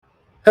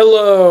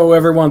Hello,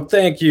 everyone.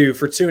 Thank you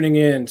for tuning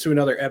in to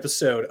another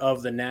episode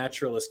of The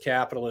Naturalist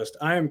Capitalist.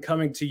 I am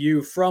coming to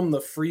you from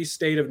the free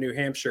state of New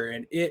Hampshire,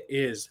 and it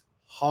is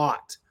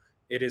hot.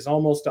 It is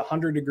almost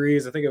 100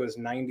 degrees. I think it was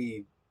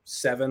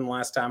 97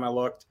 last time I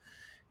looked,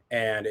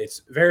 and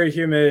it's very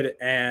humid,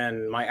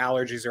 and my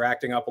allergies are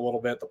acting up a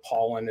little bit. The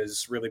pollen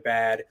is really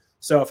bad.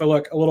 So if I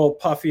look a little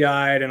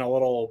puffy-eyed and a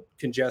little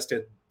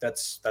congested,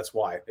 that's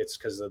why. It's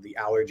because of the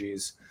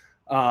allergies.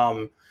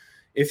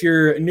 If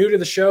you're new to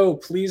the show,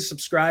 please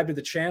subscribe to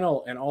the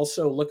channel and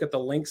also look at the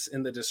links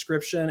in the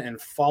description and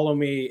follow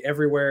me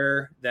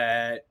everywhere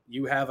that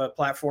you have a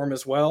platform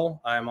as well.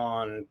 I'm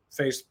on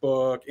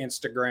Facebook,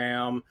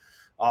 Instagram,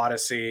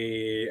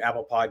 Odyssey,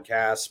 Apple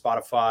Podcasts,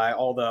 Spotify,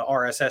 all the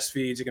RSS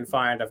feeds you can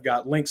find. I've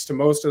got links to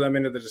most of them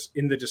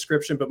in the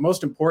description, but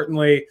most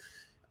importantly,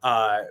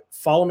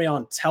 follow me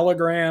on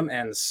Telegram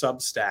and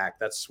Substack.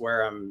 That's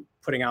where I'm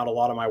putting out a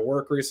lot of my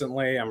work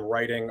recently. I'm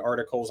writing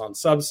articles on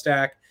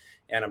Substack,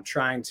 and I'm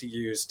trying to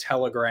use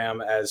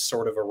Telegram as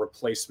sort of a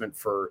replacement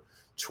for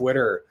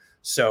Twitter.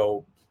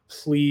 So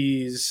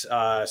please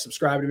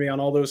subscribe to me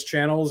on all those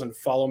channels and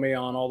follow me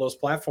on all those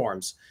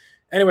platforms.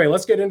 Anyway,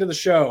 let's get into the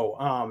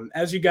show.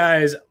 As you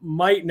guys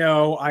might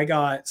know, I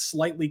got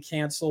slightly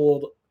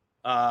canceled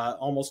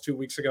almost 2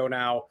 weeks ago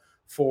now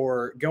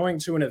for going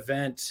to an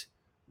event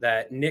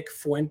that Nick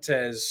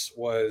Fuentes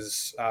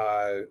was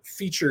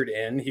featured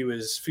in. He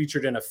was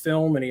featured in a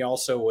film, and he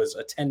also was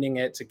attending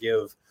it to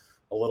give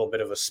a little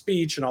bit of a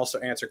speech and also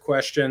answer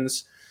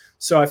questions.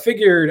 So I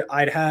figured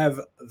I'd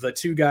have the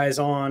two guys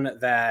on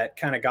that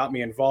kind of got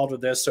me involved with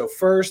this. So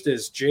first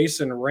is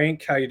Jason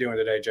Rink. How you doing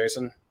today,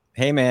 Jason?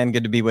 Hey, man.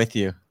 Good to be with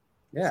you.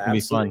 Yeah,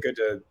 absolutely. Good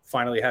to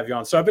finally have you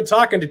on. So I've been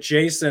talking to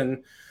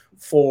Jason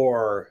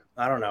for,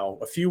 I don't know,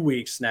 a few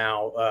weeks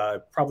now,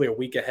 probably a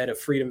week ahead of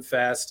Freedom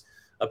Fest,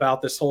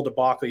 about this whole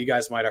debacle. You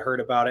guys might have heard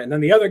about it. And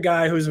then the other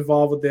guy who's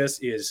involved with this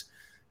is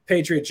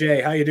Patriot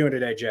Jay. How you doing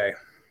today, Jay?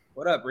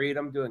 What up, Reed?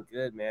 I'm doing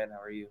good, man.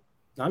 How are you?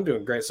 I'm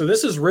doing great. So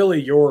this is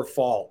really your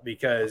fault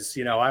because,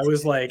 I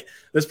was like,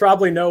 there's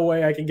probably no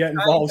way I can get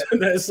involved in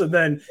this. And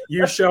then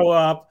you show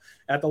up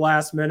at the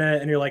last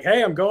minute and you're like,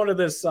 hey, I'm going to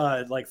this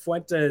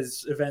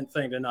Fuentes event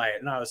thing tonight.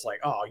 And I was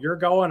like, oh, you're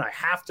going? I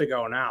have to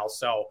go now.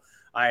 So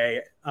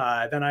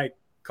then I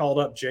called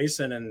up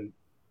Jason and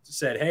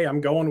said, hey,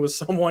 I'm going with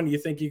someone you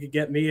think you could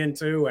get me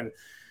into. And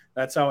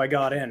that's how I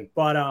got in.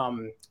 But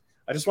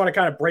I just want to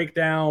kind of break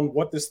down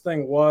what this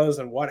thing was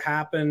and what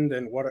happened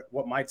and what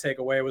my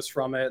takeaway was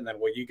from it, and then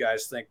what you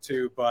guys think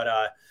too.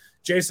 But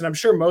Jason, I'm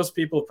sure most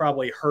people have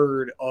probably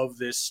heard of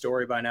this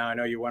story by now. I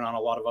know you went on a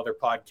lot of other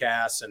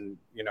podcasts and,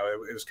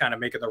 it was kind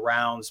of making the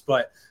rounds,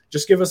 but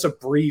just give us a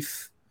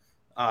brief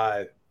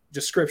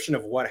description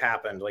of what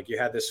happened. Like, you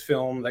had this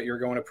film that you're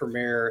going to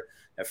premiere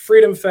at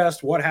Freedom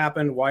Fest. What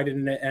happened? Why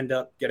didn't it end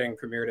up getting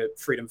premiered at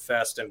Freedom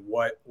Fest? And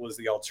what was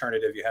the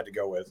alternative you had to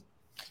go with?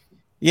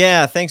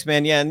 Yeah, thanks,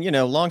 man. Yeah, and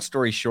long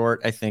story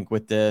short, I think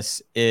with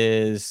this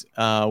is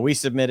we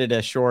submitted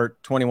a short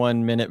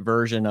 21-minute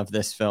version of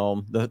this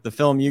film. The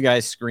film you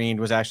guys screened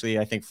was actually,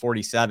 I think,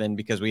 47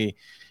 because we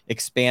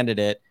expanded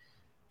it.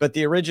 But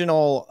the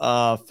original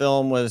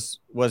film was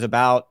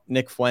about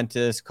Nick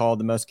Fuentes, called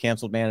The Most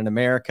Canceled Man in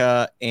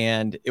America,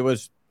 and it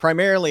was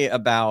primarily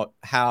about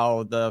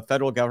how the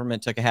federal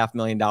government took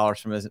 $500,000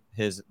 from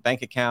his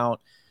bank account,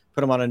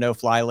 put him on a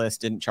no-fly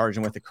list, didn't charge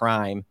him with a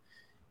crime,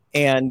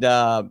 and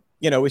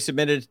we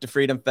submitted it to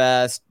Freedom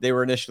Fest. They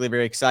were initially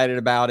very excited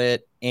about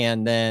it.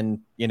 And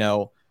then,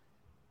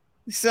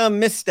 some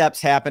missteps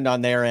happened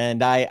on their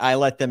end. I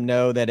let them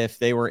know that if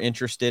they were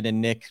interested in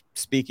Nick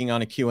speaking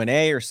on a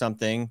Q&A or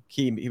something,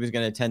 he was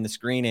going to attend the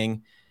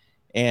screening.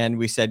 And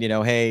we said,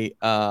 hey,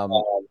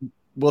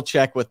 we'll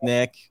check with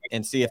Nick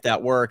and see if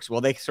that works.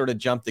 Well, they sort of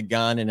jumped the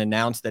gun and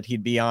announced that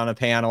he'd be on a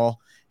panel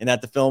and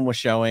that the film was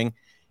showing.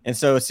 And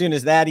so as soon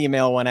as that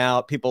email went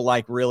out, people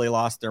really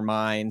lost their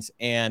minds.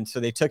 And so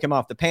they took him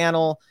off the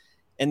panel,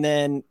 and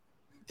then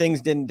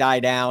things didn't die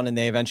down. And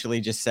they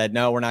eventually just said,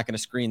 no, we're not going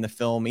to screen the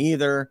film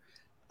either.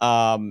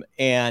 So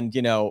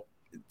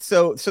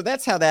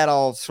that's how that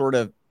all sort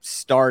of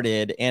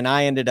started. And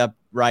I ended up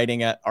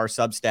writing our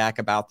Substack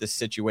about this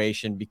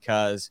situation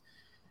because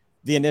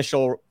the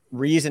initial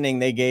reasoning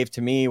they gave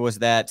to me was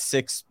that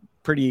 6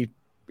 pretty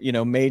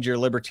major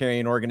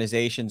libertarian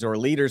organizations or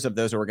leaders of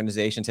those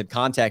organizations had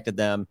contacted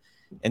them.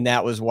 And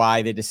that was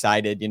why they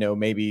decided,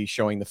 maybe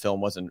showing the film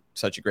wasn't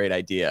such a great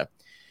idea.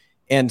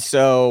 And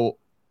so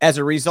as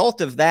a result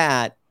of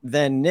that,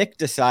 then Nick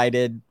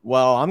decided,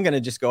 well, I'm going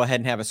to just go ahead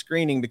and have a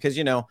screening because,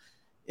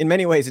 in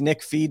many ways,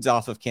 Nick feeds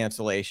off of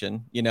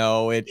cancellation.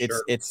 It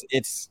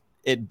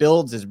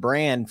builds his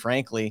brand,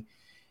 frankly.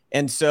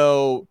 And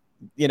so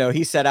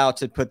he set out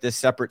to put this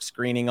separate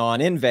screening on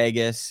in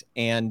Vegas.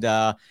 And,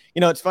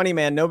 it's funny,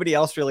 man, nobody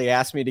else really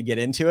asked me to get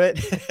into it.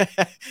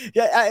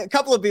 Yeah, a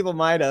couple of people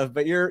might have,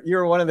 but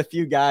you're one of the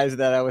few guys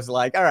that I was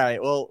like, all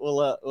right,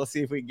 we'll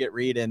see if we can get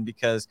Reed in,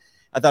 because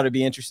I thought it'd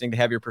be interesting to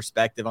have your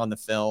perspective on the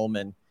film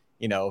and,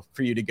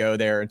 for you to go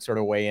there and sort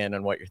of weigh in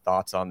on what your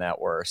thoughts on that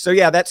were. So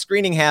yeah, that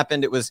screening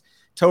happened. It was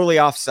totally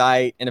off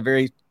site in a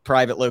very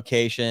private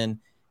location.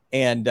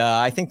 And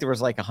I think there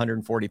was like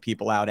 140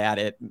 people out at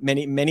it,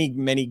 many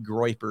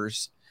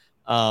groypers.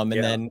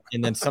 And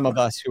then some of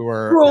us who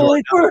are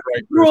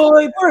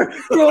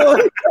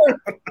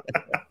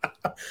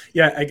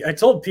Yeah, I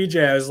told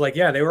PJ, I was like,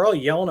 yeah, they were all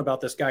yelling about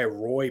this guy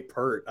Roy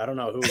Pert. I don't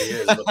know who he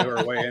is, but they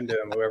were way into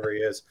him, whoever he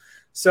is.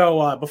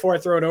 So before I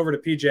throw it over to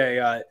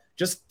PJ,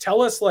 just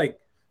tell us, like,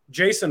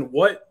 Jason,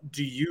 what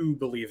do you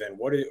believe in?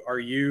 Are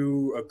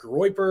you a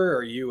Groyper?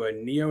 Are you a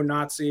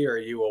neo-Nazi? Are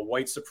you a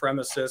white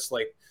supremacist?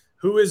 Like,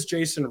 who is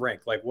Jason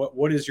Rink? Like,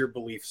 what is your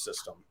belief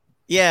system?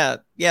 Yeah.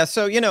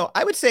 So,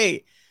 I would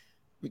say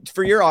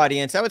for your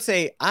audience, I would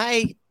say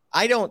I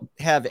don't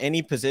have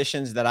any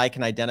positions that I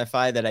can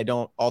identify that I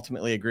don't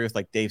ultimately agree with,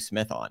 like Dave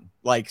Smith on.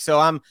 Like, so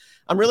I'm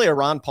really a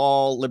Ron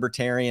Paul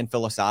libertarian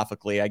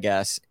philosophically, I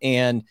guess.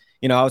 And,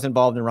 I was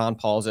involved in Ron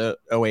Paul's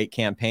 08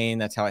 campaign.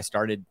 That's how I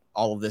started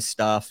all of this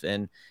stuff.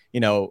 And,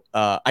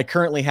 I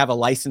currently have a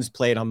license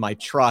plate on my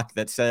truck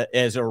that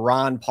says a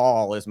Ron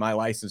Paul is my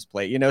license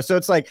plate, so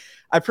it's like,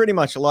 I pretty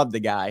much love the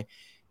guy.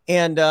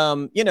 And,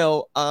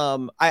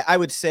 I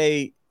would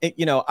say,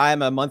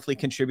 I'm a monthly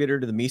contributor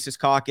to the Mises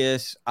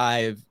Caucus.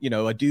 I've,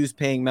 a dues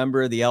paying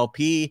member of the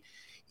LP,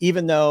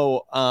 even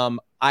though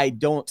I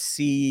don't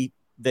see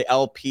the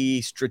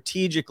LP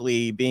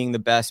strategically being the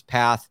best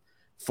path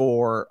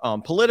for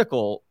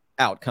political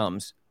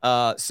outcomes.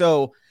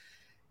 So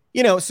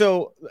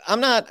I'm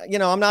not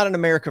an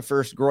America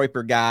First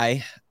Groyper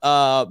guy.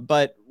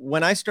 But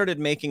when I started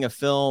making a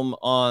film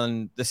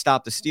on the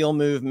Stop the Steal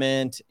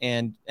movement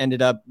and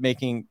ended up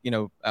making,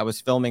 I was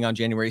filming on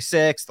January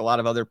 6th, a lot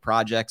of other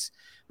projects.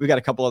 We've got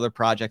a couple other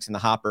projects in the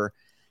hopper.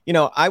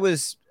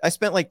 I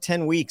spent like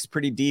 10 weeks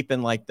pretty deep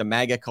in like the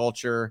MAGA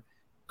culture,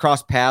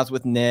 crossed paths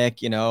with Nick,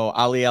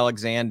 Ali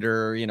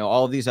Alexander,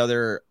 all of these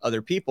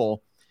other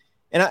people.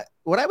 And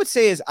what I would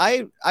say is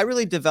I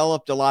really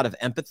developed a lot of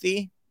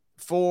empathy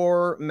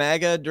for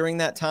MAGA during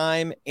that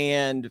time.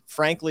 And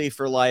frankly,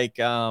 for like,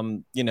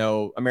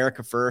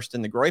 America First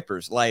and the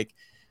Groypers, like,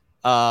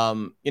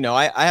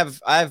 I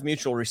have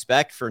mutual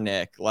respect for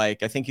Nick.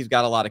 Like, I think he's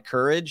got a lot of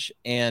courage,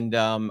 and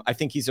I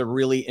think he's a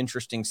really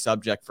interesting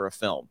subject for a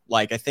film.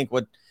 Like, I think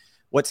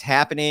what's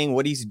happening,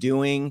 what he's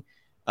doing,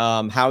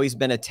 how he's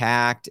been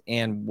attacked,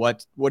 and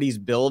what he's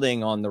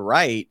building on the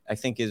right, I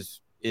think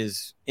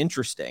is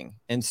interesting.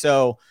 And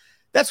so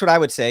that's what I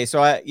would say.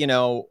 So it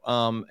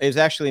was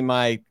actually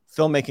my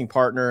filmmaking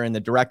partner and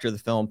the director of the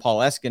film, Paul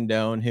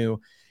Escondone,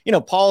 who,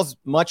 Paul's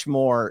much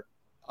more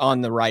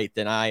on the right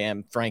than I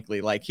am,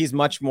 frankly. Like, he's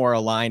much more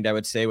aligned, I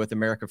would say, with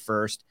America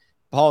First.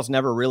 Paul's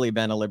never really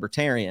been a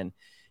libertarian.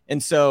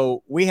 And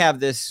so we have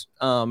this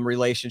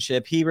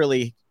relationship. He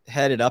really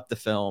headed up the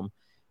film,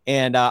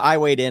 and I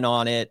weighed in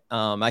on it.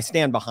 I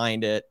stand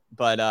behind it.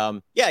 But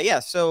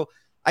so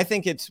I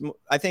think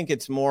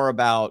it's more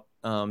about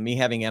me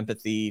having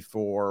empathy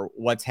for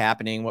what's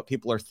happening, what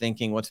people are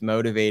thinking, what's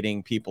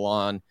motivating people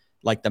on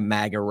like the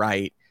MAGA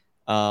right.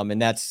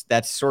 And that's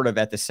sort of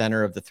at the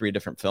center of the 3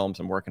 different films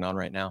I'm working on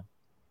right now.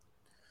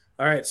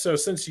 All right. So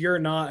since you're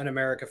not an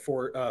America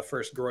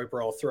First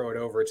Groyper, I'll throw it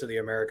over to the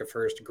America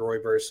First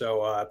Groyper.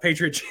 So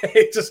Patriot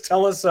J, just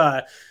tell us,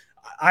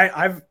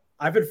 I've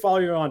been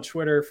following you on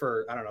Twitter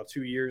for, I don't know,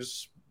 2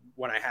 years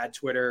when I had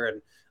Twitter,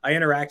 and I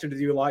interacted with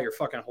you a lot. You're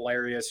fucking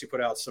hilarious. You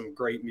put out some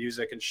great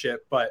music and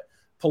shit, but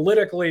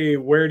politically,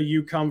 where do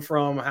you come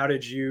from? How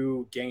did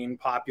you gain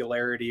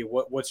popularity?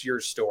 What's your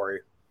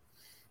story?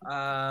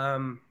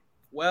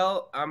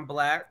 Well, I'm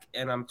Black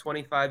and I'm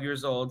 25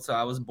 years old, so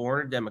I was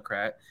born a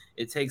Democrat.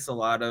 It takes a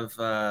lot of,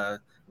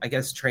 I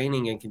guess,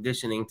 training and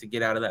conditioning to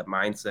get out of that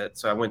mindset.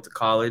 So I went to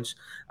college.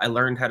 I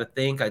learned how to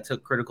think. I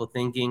took critical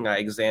thinking. I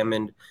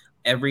examined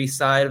every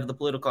side of the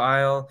political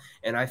aisle,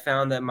 and I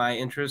found that my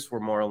interests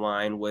were more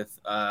aligned with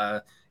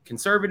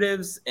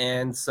conservatives.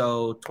 And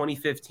so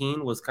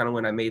 2015 was kind of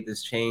when I made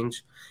this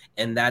change,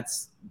 and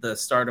that's the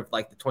start of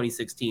like the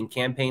 2016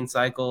 campaign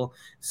cycle.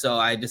 So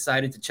I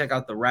decided to check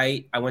out the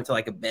right. I went to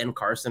like a Ben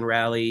Carson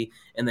rally,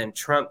 and then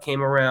Trump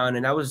came around,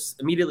 and I was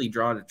immediately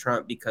drawn to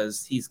Trump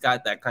because he's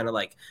got that kind of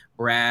like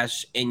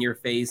brash, in your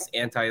face,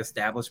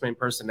 anti-establishment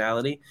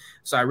personality.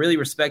 So I really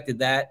respected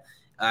that.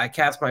 I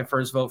cast my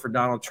first vote for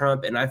Donald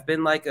Trump, and I've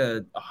been like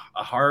a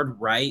hard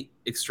right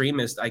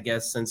extremist, I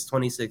guess, since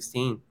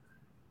 2016.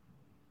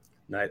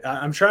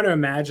 I'm trying to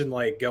imagine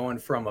like going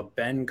from a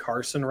Ben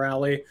Carson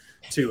rally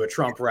to a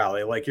Trump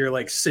rally. Like, you're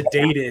like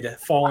sedated,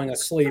 falling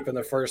asleep in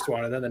the first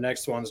one, and then the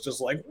next one's just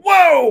like,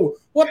 whoa,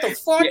 what the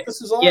fuck? Yeah,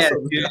 this is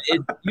awesome. Yeah,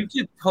 dude, you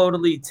could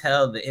totally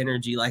tell the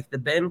energy. Like, the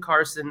Ben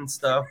Carson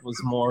stuff was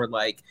more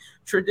like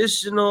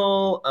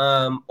traditional,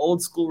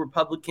 old school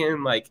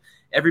Republican. Like,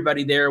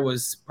 everybody there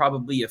was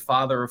probably a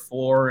father of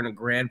 4 and a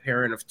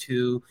grandparent of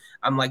 2.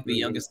 I'm like the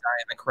youngest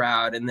guy in the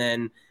crowd. And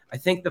then I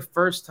think the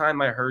first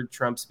time I heard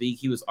Trump speak,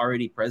 he was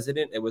already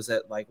president. It was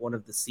at like one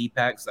of the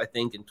CPACs, I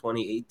think, in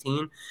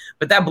 2018.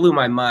 But that blew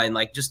my mind.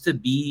 Like, just to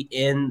be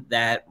in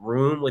that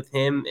room with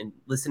him and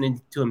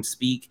listening to him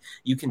speak,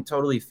 you can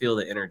totally feel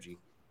the energy.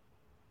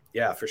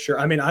 Yeah, for sure.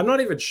 I mean, I'm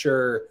not even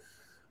sure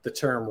the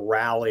term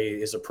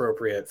rally is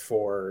appropriate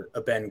for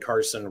a Ben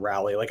Carson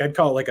rally. Like I'd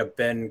call it like a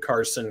Ben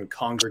Carson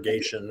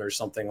congregation or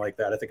something like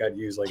that. I think I'd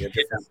use like a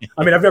different,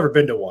 I mean, I've never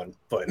been to one,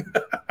 but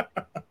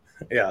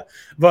yeah.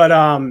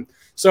 But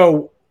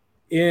so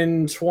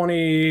in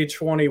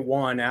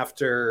 2021,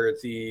 after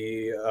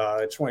the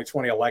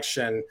 2020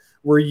 election,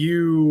 were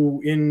you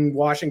in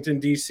Washington,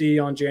 D.C.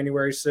 on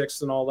January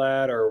 6th and all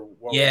that? Or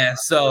what yeah,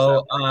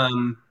 so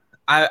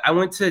I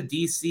went to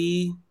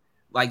D.C.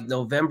 like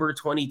November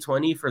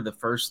 2020 for the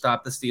first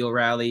Stop the Steal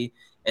rally.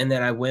 And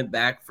then I went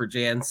back for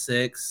Jan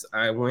 6.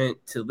 I went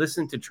to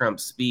listen to Trump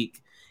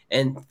speak.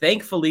 And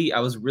thankfully, I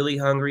was really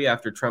hungry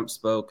after Trump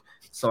spoke.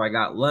 So I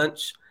got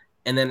lunch.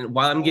 And then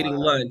while I'm getting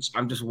lunch,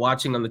 I'm just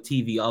watching on the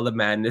TV all the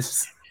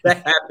madness that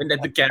happened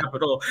at the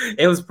Capitol.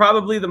 It was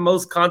probably the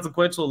most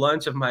consequential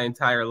lunch of my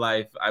entire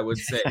life, I would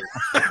say.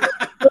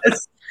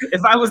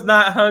 If I was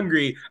not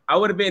hungry, I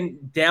would have been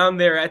down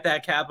there at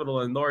that Capitol,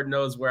 and Lord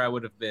knows where I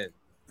would have been.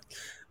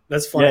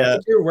 That's funny. Yeah. I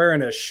think you were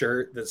wearing a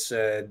shirt that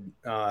said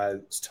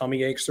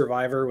tummy ache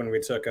survivor when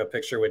we took a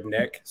picture with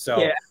Nick.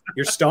 So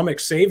your stomach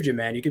saved you,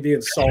 man. You could be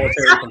in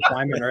solitary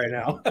confinement right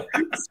now.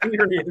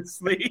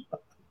 Seriously.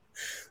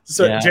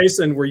 So,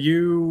 Jason, were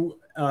you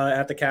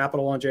at the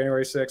Capitol on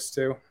January 6th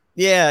too?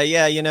 Yeah.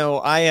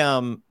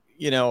 I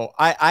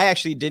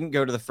actually didn't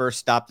go to the first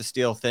Stop the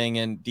Steal thing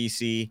in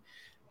DC.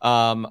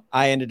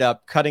 I ended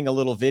up cutting a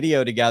little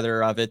video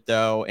together of it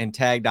though, and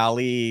tagged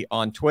Ali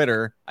on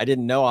Twitter. I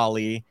didn't know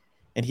Ali,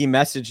 and he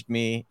messaged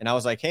me, and I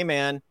was like, "Hey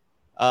man,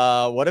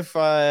 what if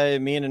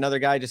me and another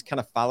guy just kind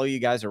of follow you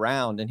guys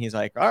around?" And he's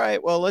like, "All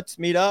right, well, let's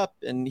meet up."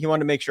 And he wanted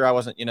to make sure I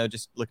wasn't,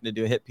 just looking to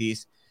do a hit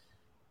piece.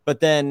 But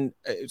then,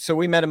 so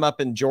we met him up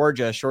in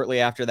Georgia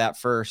shortly after that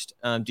first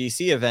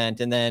DC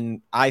event. And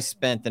then I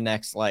spent the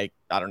next, 8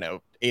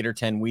 or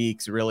 10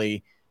 weeks,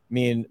 really,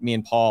 me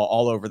and Paul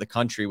all over the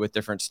country with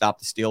different Stop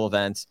the Steal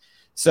events.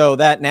 So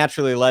that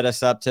naturally led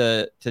us up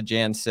to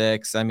Jan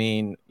 6. I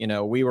mean,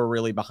 we were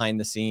really behind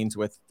the scenes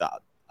with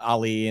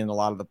Ali and a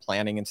lot of the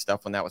planning and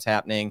stuff when that was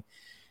happening.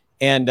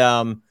 And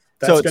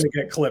that's going to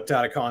get clipped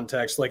out of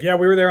context. Like, yeah,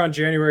 we were there on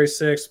January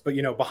 6th, but,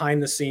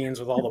 behind the scenes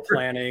with all the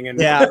planning. And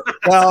yeah,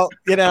 well,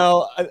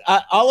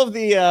 all of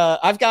the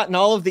I've gotten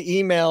all of the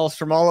emails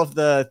from all of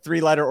the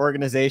 3-letter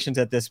organizations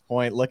at this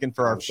point looking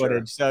for our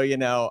footage. So,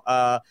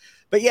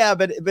 but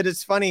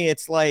it's funny.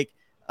 It's like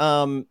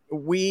I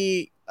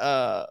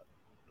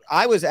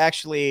was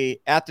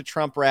actually at the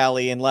Trump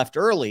rally and left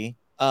early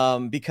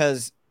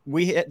because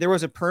there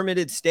was a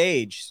permitted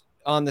stage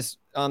on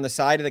the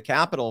side of the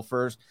Capitol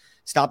for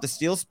Stop the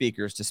Steal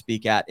speakers to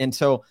speak at. And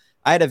so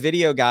I had a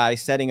video guy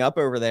setting up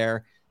over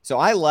there. So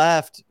I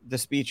left the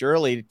speech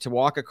early to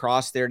walk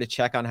across there to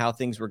check on how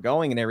things were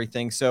going and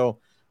everything. So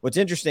what's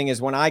interesting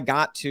is when I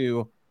got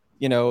to,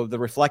 the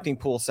reflecting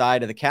pool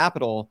side of the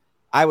Capitol,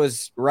 I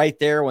was right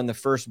there when the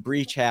first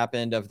breach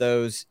happened of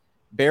those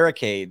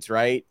barricades.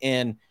 Right.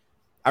 And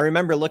I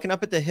remember looking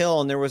up at the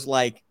hill, and there was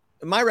in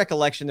my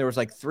recollection, there was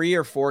 3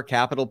 or 4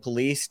 Capitol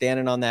police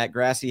standing on that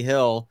grassy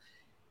hill.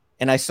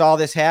 And I saw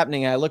this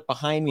happening. I looked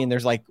behind me, and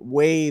there's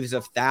waves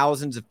of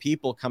thousands of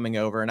people coming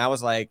over. And I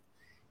was like,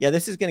 yeah,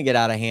 this is going to get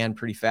out of hand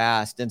pretty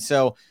fast. And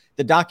so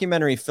the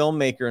documentary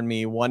filmmaker in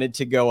me wanted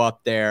to go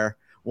up there,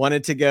 and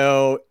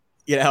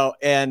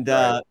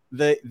right.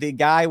 The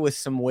guy with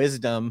some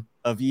wisdom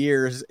of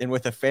years and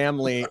with a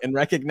family and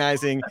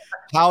recognizing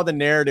how the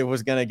narrative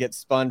was going to get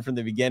spun from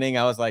the beginning,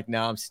 I was like,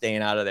 no, I'm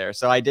staying out of there.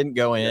 So I didn't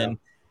go in,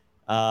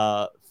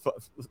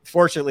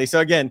 fortunately.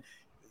 So again,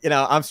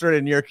 I'm sort of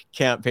in your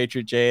camp,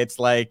 Patriot J. It's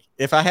like,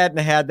 if I hadn't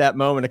had that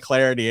moment of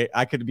clarity,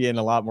 I could be in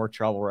a lot more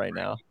trouble right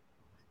now.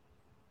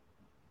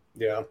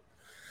 Yeah.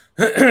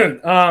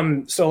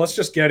 So let's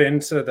just get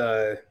into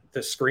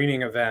the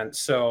screening event.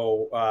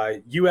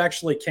 So you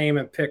actually came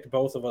and picked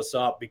both of us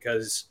up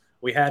because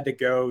we had to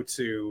go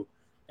to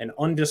an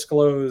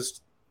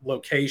undisclosed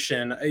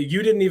location.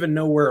 You didn't even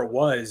know where it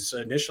was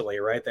initially,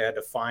 right? They had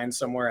to find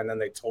somewhere, and then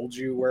they told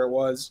you where it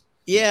was.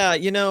 Yeah,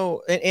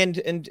 and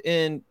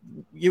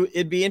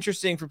it'd be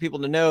interesting for people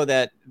to know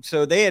that.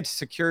 So they had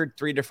secured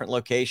 3 different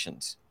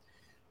locations,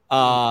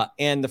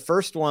 and the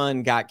first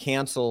one got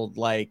canceled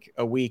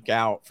a week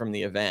out from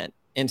the event,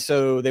 and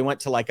so they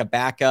went to a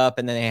backup,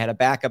 and then they had a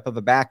backup of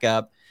a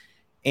backup,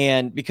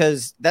 and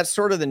because that's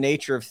sort of the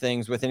nature of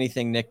things with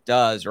anything Nick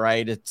does,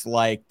 right? It's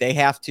they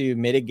have to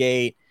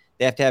mitigate,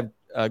 they have to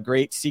have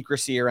great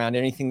secrecy around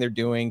anything they're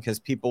doing because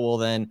people will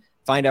then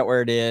find out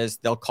where it is.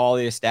 They'll call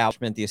the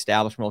establishment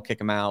will kick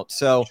them out.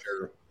 So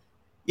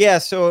yeah,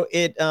 so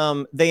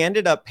they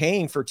ended up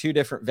paying for 2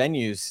 different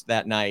venues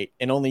that night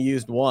and only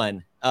used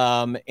one.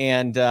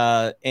 And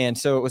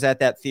so it was at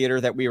that theater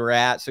that we were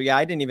at. So yeah,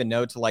 I didn't even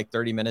know till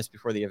 30 minutes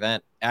before the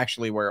event,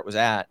 actually where it was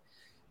at.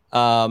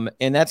 And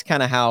that's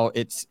kind of how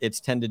it's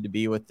tended to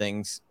be with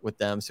things with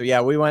them. So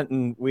yeah, we went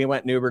and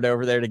Ubered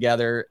over there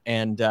together,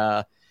 and,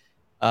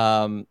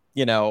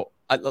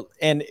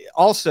 and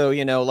also,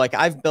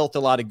 I've built a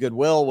lot of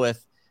goodwill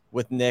with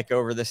Nick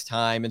over this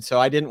time. And so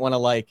I didn't want to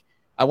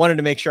I wanted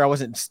to make sure I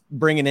wasn't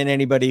bringing in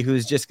anybody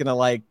who's just going to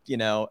like, you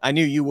know, I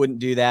knew you wouldn't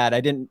do that.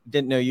 I didn't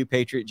know you,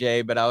 Patriot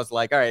Jay, but I was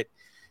like, all right.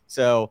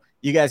 So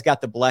you guys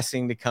got the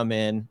blessing to come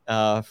in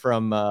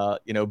from,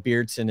 you know,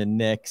 Beardson and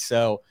Nick.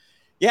 So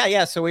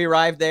yeah. So we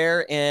arrived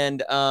there,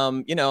 and,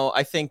 you know,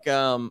 I think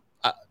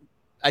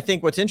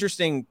what's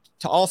interesting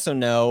to also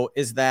know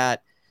is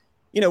that,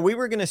 you know, we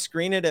were going to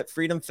screen it at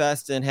Freedom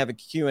Fest and have a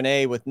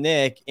Q&A with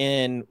Nick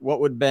in what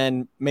would have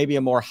been maybe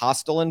a more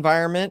hostile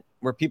environment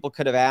where people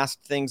could have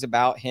asked things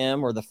about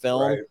him or the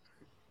film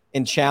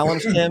and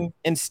challenged him.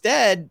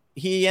 Instead,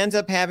 he ends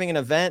up having an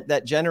event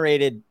that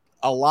generated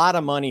a lot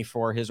of money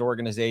for his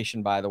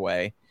organization, by the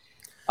way.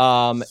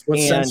 That's what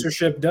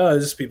censorship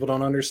does. People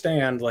don't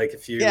understand. Like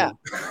if you,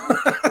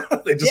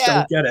 they just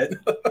don't get it.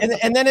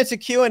 and then it's a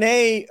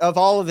Q&A of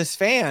all of his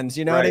fans,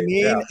 you know what I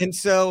mean? Yeah. And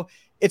so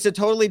it's a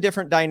totally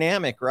different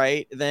dynamic,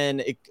 right? Than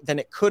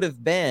it could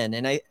have been.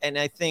 And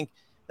I think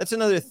that's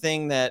another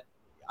thing that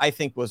I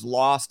think was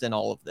lost in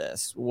all of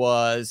this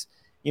was,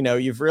 you know,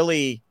 you've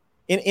really,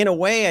 in a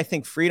way, I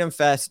think Freedom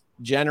Fest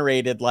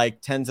generated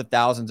like tens of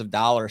thousands of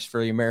dollars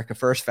for the America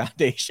First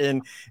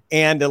Foundation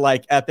and a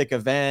like epic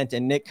event.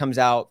 And Nick comes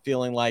out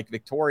feeling like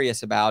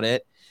victorious about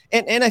it.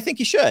 And I think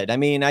he should. I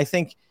mean, I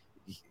think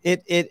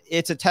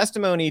it's a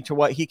testimony to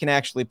what he can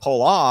actually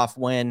pull off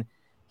when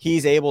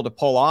he's able to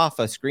pull off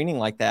a screening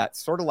like that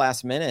sort of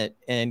last minute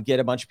and get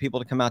a bunch of people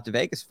to come out to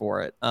Vegas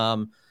for it.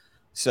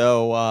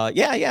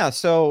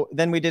 So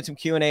then we did some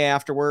Q&A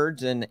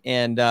afterwards,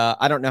 and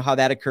I don't know how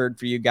that occurred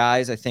for you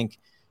guys. I think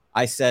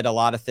I said a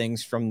lot of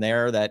things from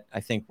there that I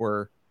think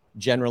were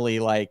generally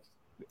like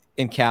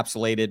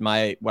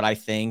encapsulated what I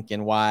think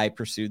and why I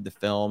pursued the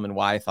film and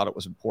why I thought it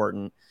was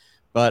important.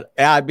 But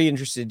I'd be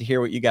interested to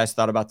hear what you guys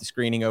thought about the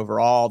screening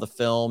overall, the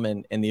film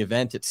and the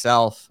event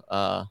itself.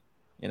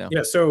 You know.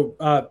 Yeah. So,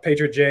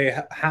 Patriot Jay,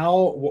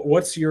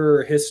 what's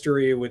your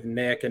history with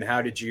Nick, and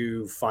how did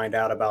you find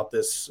out about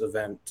this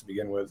event to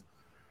begin with?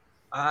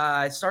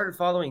 I started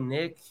following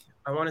Nick,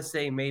 I want to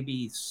say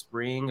maybe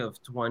spring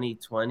of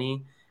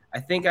 2020. I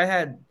think I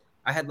had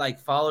like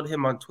followed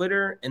him on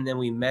Twitter, and then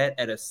we met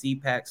at a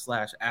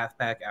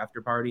CPAC/AFPAC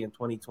after party in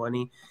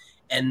 2020.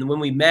 And when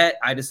we met,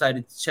 I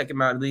decided to check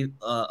him out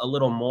a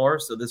little more.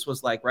 So this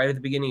was like right at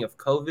the beginning of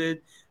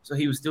COVID. So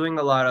he was doing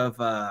a lot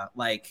of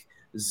like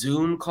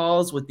Zoom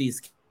calls with these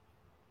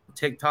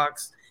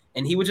TikToks,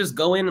 and he would just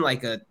go in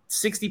like a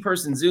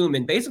 60-person Zoom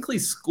and basically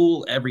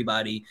school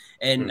everybody.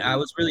 And I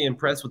was really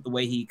impressed with the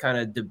way he kind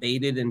of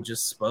debated and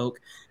just spoke.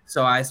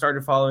 So I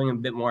started following him a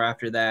bit more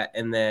after that.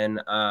 And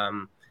then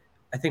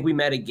I think we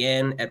met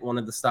again at one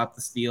of the Stop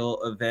the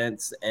Steal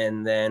events,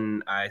 and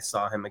then I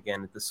saw him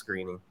again at the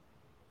screening.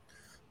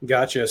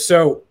 Gotcha.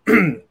 So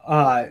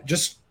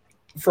just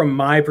from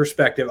my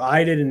perspective,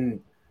 I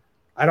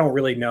don't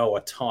really know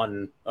a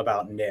ton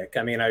about Nick.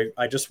 I mean,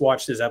 I just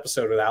watched his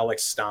episode with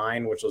Alex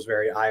Stein, which was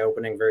very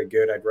eye-opening, very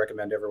good. I'd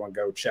recommend everyone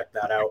go check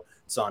that out.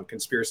 It's on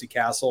Conspiracy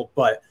Castle.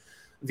 But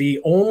the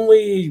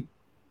only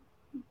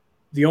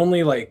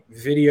like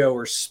video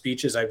or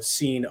speeches I've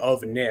seen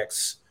of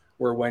Nick's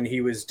were when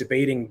he was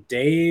debating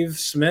Dave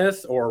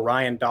Smith or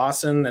Ryan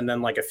Dawson, and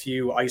then like a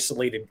few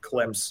isolated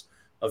clips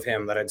of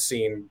him that I'd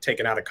seen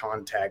taken out of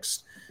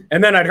context.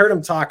 And then I'd heard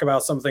him talk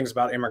about some things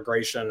about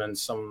immigration and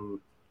some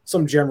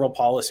general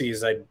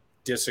policies I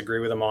disagree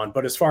with him on.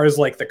 But as far as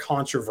like the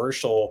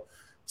controversial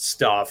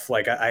stuff,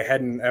 like I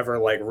hadn't ever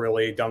like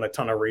really done a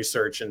ton of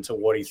research into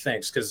what he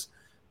thinks, because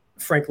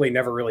frankly,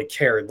 never really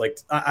cared. Like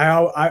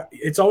I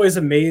it's always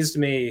amazed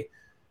me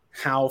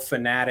how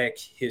fanatic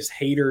his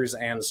haters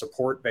and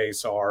support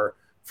base are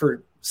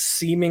for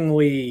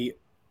seemingly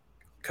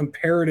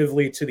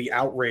comparatively to the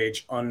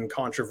outrage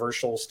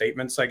uncontroversial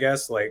statements, I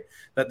guess. Like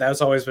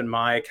that's always been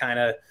my kind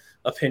of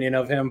opinion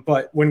of him.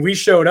 But when we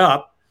showed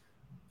up,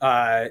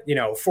 you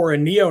know, for a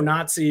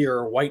neo-Nazi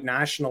or white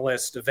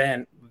nationalist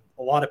event,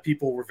 a lot of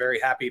people were very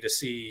happy to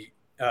see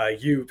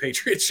you,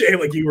 Patriot Jay.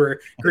 Like you were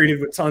greeted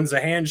with tons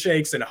of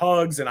handshakes and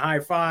hugs and high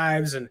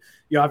fives, and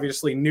you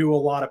obviously knew a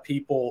lot of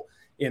people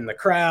in the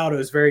crowd. It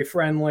was very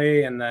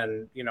friendly, and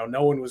then, you know,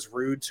 no one was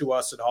rude to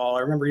us at all. I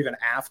remember even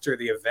after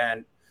the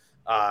event,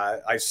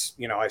 I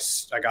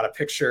got a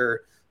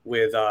picture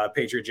with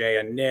Patriot Jay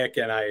and Nick,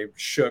 and I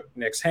shook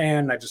Nick's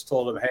hand. I just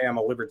told him, hey, I'm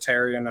a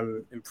libertarian.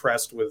 I'm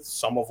impressed with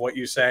some of what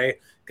you say,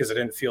 because I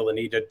didn't feel the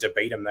need to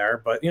debate him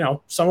there. But, you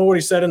know, some of what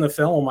he said in the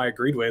film I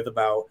agreed with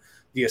about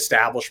the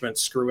establishment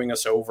screwing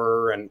us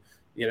over. And,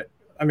 you know,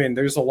 I mean,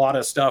 there's a lot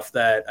of stuff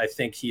that I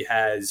think he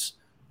has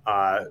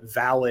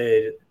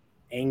valid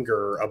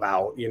anger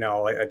about. You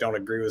know, I don't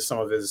agree with some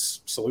of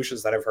his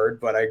solutions that I've heard,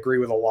 but I agree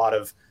with a lot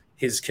of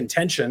his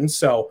contention.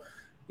 So,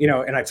 you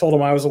know, and I told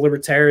him I was a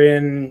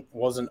libertarian,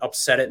 wasn't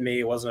upset at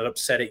me, wasn't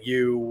upset at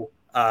you.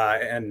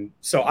 And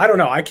so I don't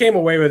know, I came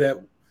away with it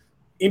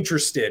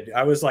interested.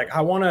 I was like,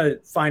 I want to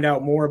find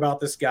out more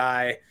about this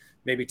guy,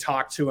 maybe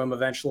talk to him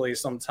eventually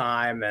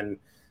sometime. And,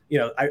 you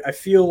know, I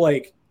feel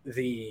like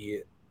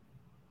the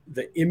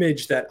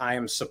image that I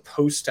am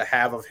supposed to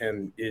have of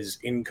him is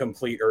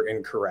incomplete or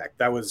incorrect.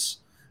 That was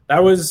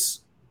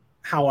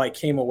how I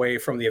came away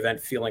from the event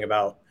feeling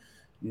about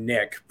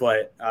Nick.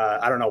 But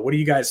I don't know. What do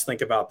you guys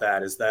think about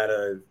that? Is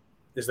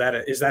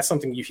that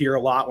something you hear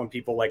a lot when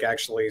people like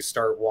actually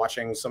start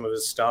watching some of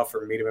his stuff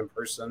or meet him in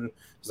person?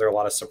 Is there a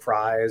lot of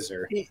surprise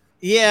or?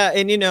 Yeah,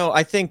 and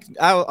I think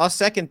I'll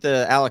second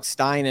the Alex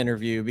Stein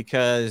interview,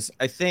 because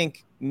I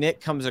think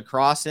Nick comes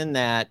across in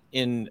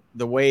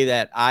the way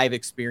that I've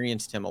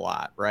experienced him a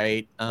lot,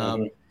 right?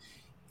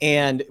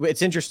 And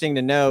it's interesting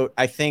to note,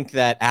 I think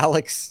that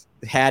Alex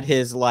had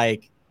his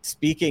like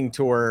speaking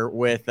tour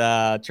with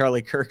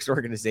Charlie Kirk's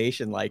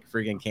organization like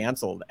freaking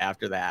canceled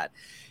after that.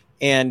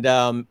 And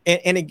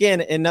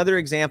again, another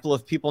example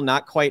of people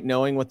not quite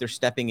knowing what they're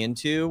stepping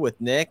into with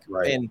Nick.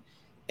 Right.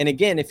 And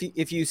again,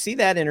 if you see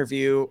that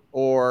interview,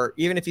 or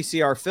even if you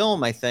see our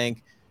film, I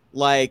think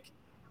like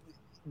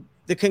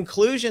the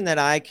conclusion that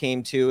I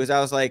came to is I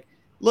was like,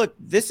 look,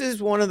 this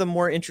is one of the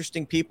more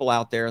interesting people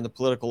out there in the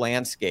political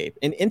landscape.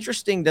 And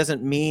interesting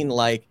doesn't mean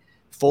like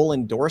full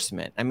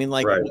endorsement. I mean,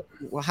 like right.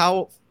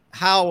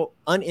 how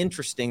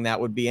uninteresting that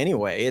would be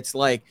anyway. It's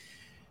like,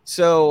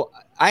 so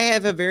I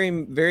have a very,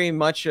 very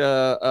much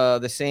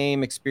the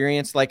same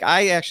experience. Like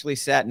I actually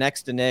sat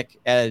next to Nick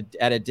at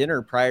a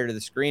dinner prior to the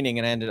screening,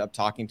 and I ended up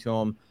talking to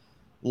him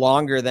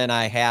longer than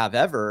I have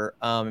ever,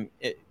 other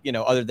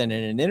than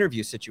in an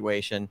interview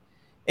situation.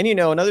 And,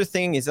 another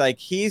thing is like,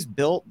 he's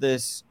built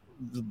this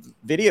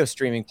video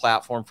streaming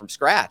platform from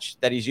scratch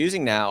that he's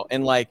using now.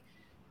 And like,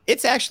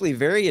 it's actually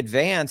very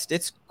advanced.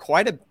 It's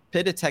quite a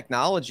bit of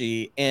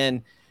technology,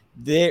 and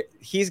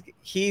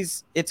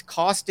it's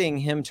costing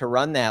him to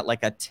run that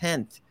like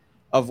 1/10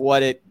 of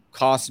what it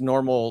costs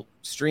normal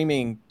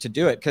streaming to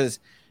do it, because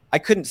I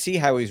couldn't see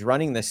how he's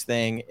running this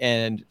thing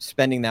and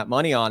spending that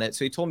money on it.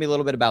 So he told me a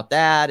little bit about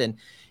that. And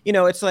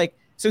it's like,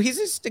 so he's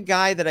just a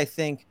guy that I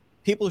think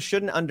people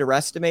shouldn't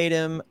underestimate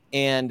him.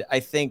 And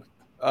I think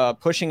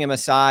pushing him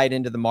aside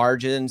into the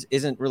margins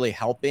isn't really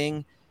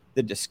helping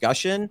the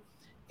discussion.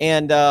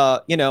 And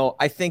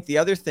I think the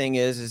other thing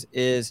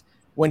is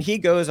when he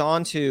goes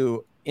on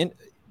to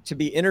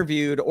be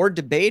interviewed or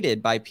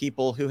debated by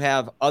people who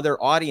have other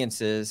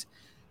audiences,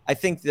 I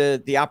think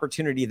the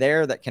opportunity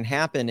there that can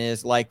happen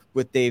is like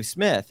with Dave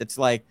Smith. It's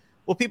like,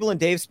 well, people in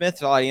Dave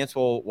Smith's audience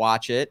will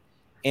watch it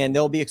and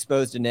they'll be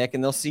exposed to Nick,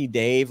 and they'll see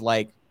Dave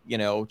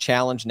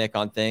challenge Nick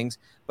on things,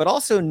 but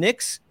also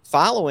Nick's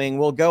following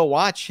will go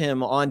watch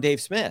him on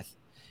Dave Smith.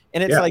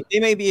 And it's like, they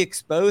may be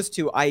exposed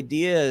to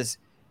ideas.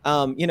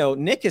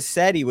 Nick has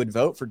said he would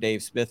vote for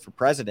Dave Smith for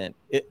president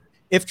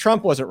if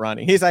Trump wasn't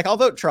running. He's like, I'll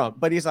vote Trump,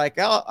 but he's like,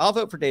 I'll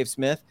vote for Dave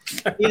Smith.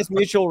 He has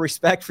mutual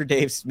respect for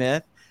Dave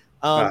Smith.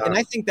 And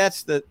I think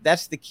that's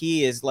the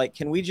key, is like,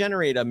 can we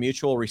generate a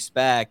mutual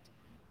respect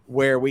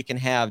where we can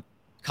have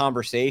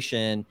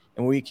conversation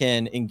and we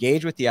can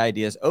engage with the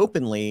ideas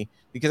openly,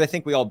 because I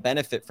think we all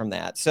benefit from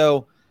that.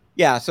 So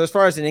yeah. So as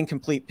far as an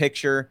incomplete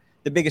picture,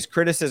 the biggest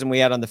criticism we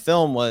had on the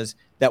film was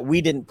that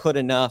we didn't put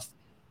enough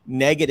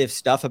negative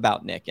stuff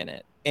about Nick in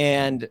it.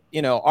 And,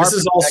 this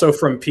is also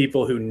from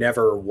people who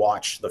never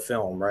watched the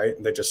film, right?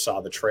 They just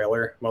saw the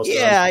trailer. Most of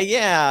them.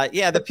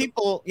 Yeah. The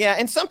people,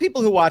 and some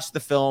people who watched the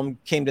film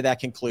came to that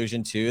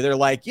conclusion too. They're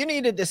like, you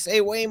needed to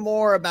say way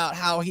more about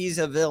how he's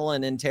a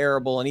villain and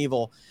terrible and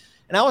evil.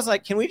 And I was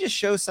like, can we just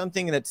show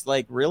something that's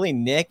like really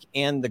Nick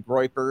and the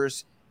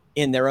Groypers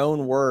in their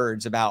own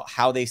words about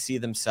how they see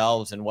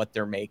themselves and what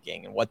they're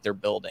making and what they're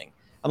building?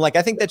 I'm like,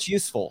 I think that's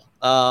useful.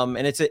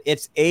 And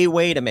it's a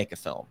way to make a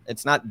film.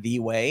 It's not the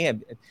way.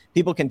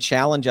 People can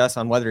challenge us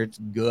on whether it's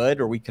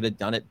good or we could have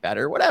done it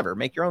better, whatever,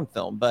 make your own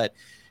film. But,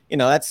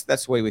 that's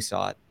the way we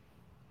saw it.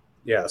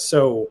 Yeah.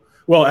 So,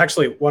 well,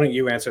 actually, why don't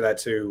you answer that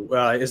too?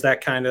 Is that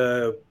kind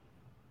of,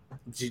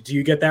 do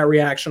you get that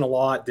reaction a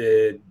lot?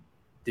 Did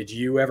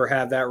you ever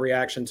have that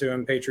reaction to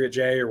him, Patriot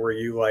J, or were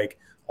you like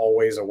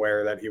always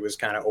aware that he was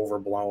kind of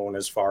overblown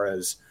as far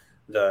as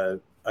the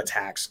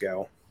attacks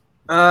go?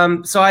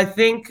 So I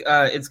think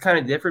it's kind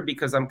of different,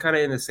 because I'm kind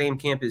of in the same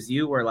camp as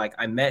you, where like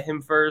I met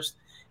him first,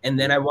 and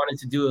then I wanted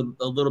to do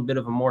a little bit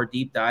of a more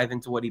deep dive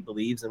into what he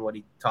believes and what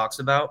he talks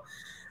about.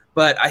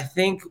 But I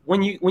think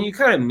when you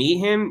kind of meet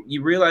him,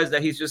 you realize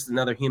that he's just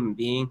another human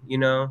being,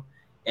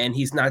 and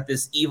he's not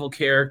this evil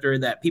character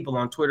that people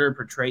on Twitter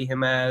portray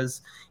him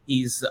as.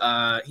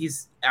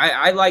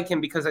 I like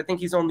him because I think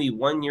he's only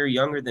 1 year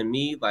younger than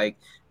me. Like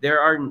there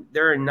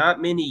are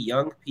not many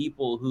young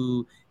people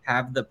who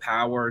have the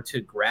power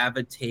to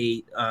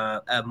gravitate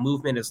a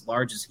movement as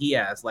large as he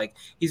has. Like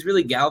he's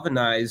really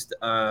galvanized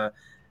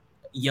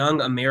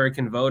young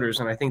American voters,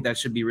 and I think that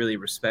should be really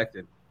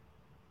respected.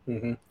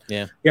 Mm-hmm.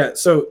 Yeah.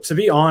 So to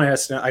be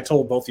honest, I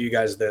told both of you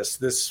guys this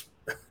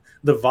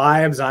the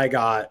vibes I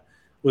got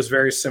was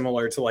very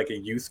similar to like a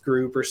youth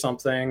group or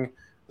something,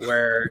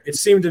 where it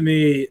seemed to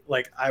me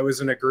like I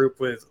was in a group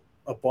with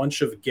a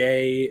bunch of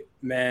gay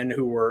men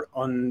who were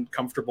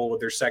uncomfortable with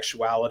their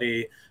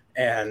sexuality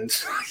and,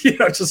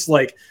 just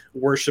like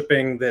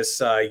worshiping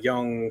this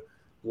young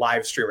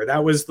live streamer.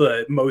 That was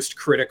the most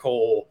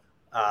critical,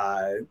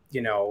 a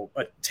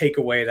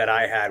takeaway that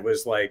I had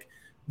was like,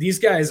 these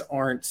guys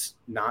aren't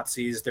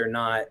Nazis. They're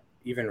not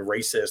even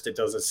racist. It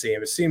doesn't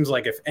seem. It seems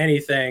like if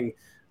anything,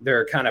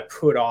 they're kind of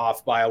put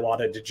off by a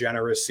lot of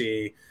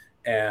degeneracy,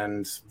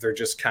 and they're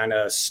just kind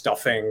of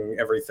stuffing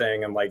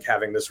everything and like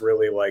having this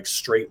really like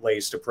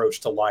straight-laced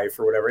approach to life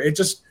or whatever. It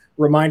just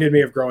reminded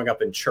me of growing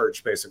up in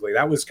church, basically.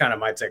 That was kind of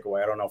my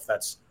takeaway. I don't know if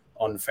that's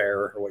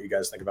unfair or what you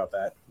guys think about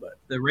that, but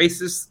the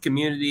racist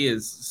community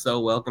is so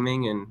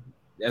welcoming, and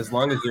as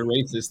long as you're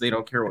racist, they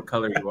don't care what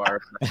color you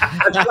are.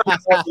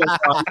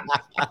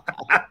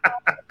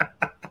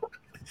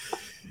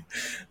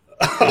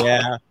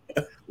 Yeah.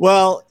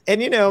 Well,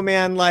 and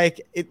man,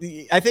 like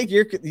I think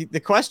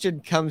the question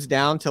comes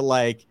down to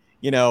like,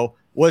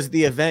 was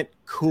the event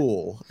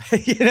cool,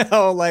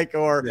 like,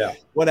 or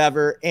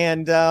whatever.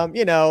 And,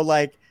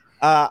 like,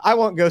 I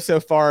won't go so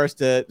far as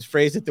to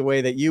phrase it the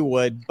way that you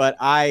would, but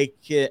I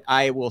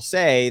will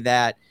say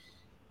that,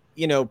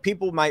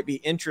 people might be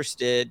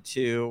interested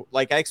to,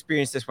 like, I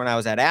experienced this when I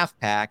was at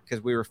AFPAC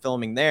because we were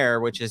filming there,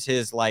 which is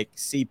his like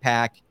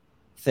CPAC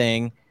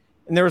thing.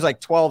 And there was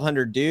like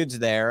 1,200 dudes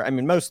there. I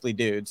mean, mostly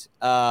dudes.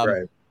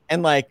 Right.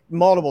 And like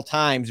multiple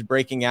times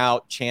breaking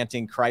out,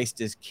 chanting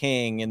Christ is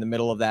King in the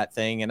middle of that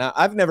thing. And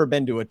I've never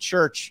been to a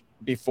church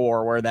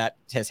before where that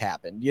has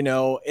happened.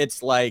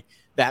 It's like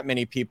that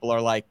many people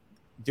are like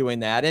doing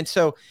that. And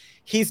so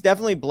he's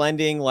definitely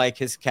blending like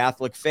his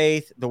Catholic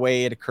faith, the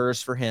way it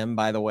occurs for him,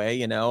 by the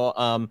way, and a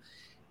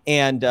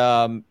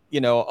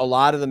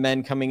lot of the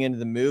men coming into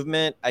the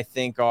movement, I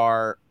think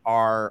are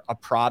a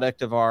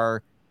product of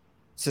our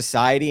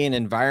society and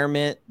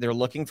environment. They're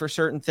looking for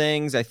certain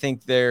things. I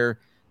think they're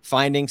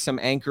finding some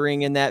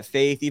anchoring in that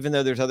faith, even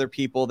though there's other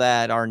people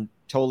that are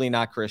totally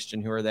not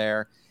Christian who are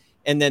there.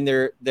 And then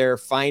they're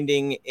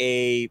finding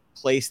a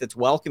place that's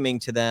welcoming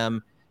to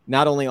them,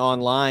 not only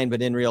online,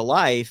 but in real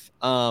life.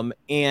 And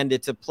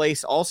it's a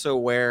place also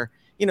where,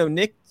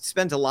 Nick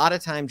spends a lot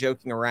of time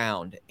joking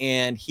around,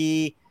 and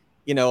he,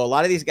 a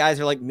lot of these guys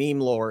are like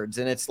meme lords.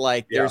 And it's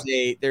like,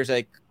 there's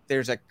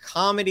a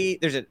comedy,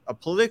 there's a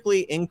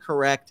politically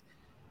incorrect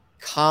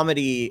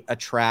comedy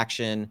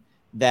attraction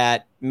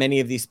that many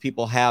of these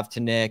people have to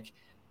Nick,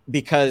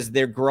 because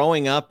they're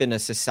growing up in a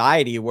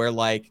society where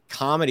like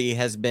comedy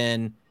has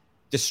been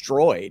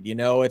destroyed.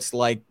 It's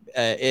like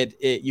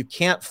you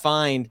can't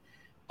find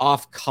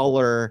off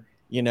color,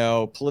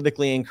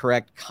 politically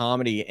incorrect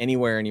comedy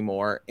anywhere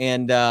anymore.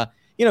 And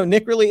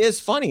Nick really is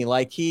funny.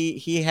 Like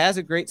he has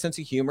a great sense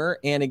of humor,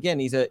 and again,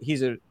 he's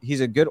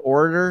a good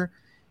orator.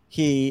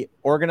 He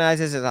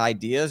organizes his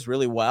ideas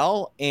really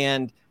well,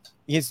 and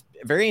he's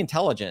very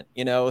intelligent,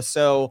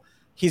 so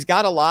he's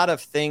got a lot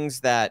of things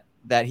that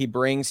he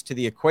brings to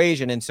the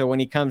equation. And so when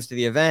he comes to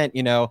the event,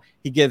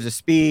 he gives a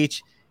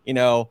speech,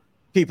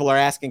 people are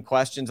asking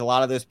questions. A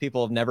lot of those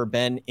people have never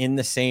been in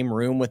the same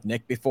room with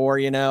Nick before,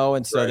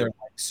 and so they're like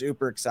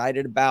super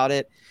excited about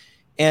it.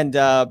 And,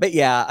 but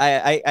yeah,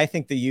 I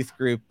think the youth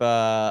group,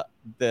 the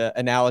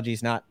analogy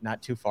is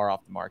not too far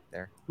off the mark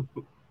there.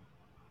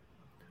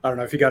 I don't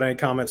know if you got any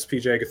comments,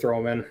 PJ, could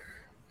throw them in.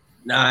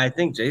 Nah, I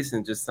think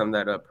Jason just summed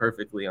that up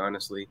perfectly,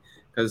 honestly,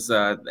 because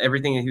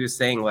everything he was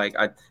saying, like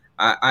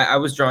I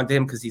was drawn to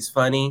him because he's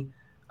funny,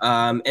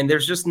 and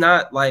there's just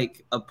not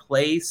like a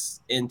place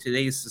in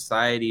today's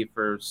society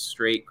for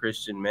straight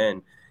Christian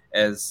men,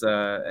 as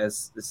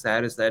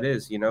sad as that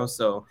is,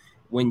 So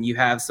when you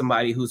have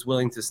somebody who's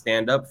willing to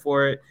stand up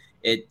for it,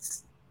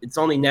 it's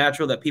only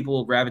natural that people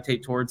will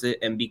gravitate towards it,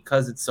 and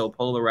because it's so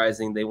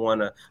polarizing, they want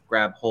to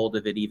grab hold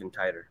of it even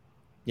tighter.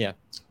 Yeah.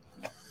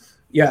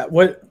 Yeah,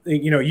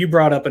 you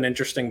brought up an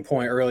interesting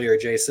point earlier,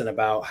 Jason,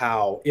 about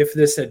how if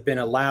this had been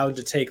allowed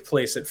to take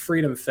place at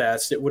Freedom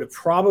Fest, it would have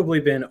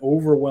probably been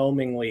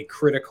overwhelmingly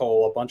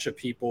critical. A bunch of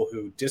people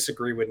who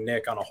disagree with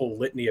Nick on a whole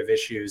litany of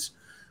issues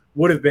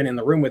would have been in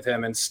the room with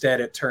him. Instead,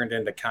 it turned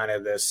into kind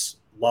of this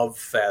love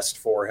fest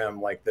for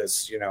him, like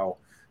this,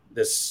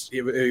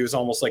 it was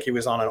almost like he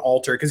was on an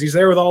altar because he's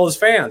there with all his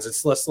fans.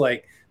 It's less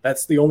like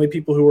that's the only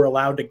people who were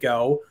allowed to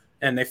go,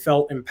 and they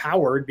felt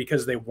empowered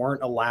because they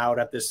weren't allowed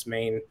at this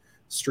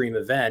mainstream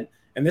event.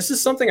 And this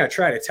is something I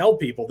try to tell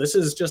people. This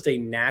is just a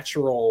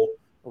natural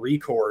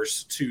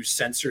recourse to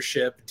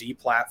censorship,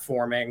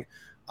 deplatforming.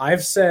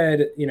 I've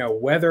said,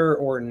 whether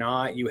or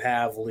not you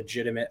have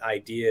legitimate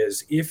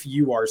ideas, if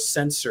you are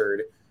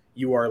censored,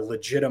 you are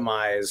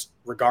legitimized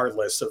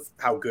regardless of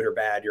how good or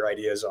bad your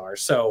ideas are.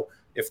 So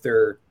if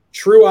they're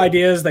true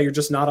ideas that you're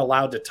just not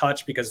allowed to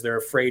touch because they're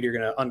afraid you're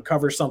going to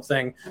uncover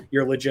something,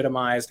 you're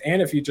legitimized.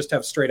 And if you just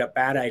have straight up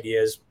bad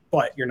ideas,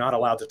 but you're not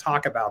allowed to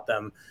talk about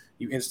them,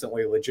 you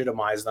instantly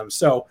legitimize them.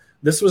 So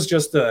this was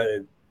just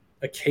a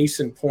case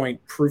in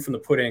point, proof in the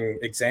pudding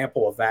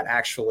example of that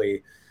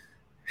actually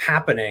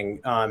happening.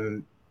 I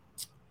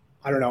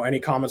don't know, any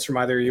comments from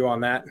either of you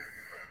on that?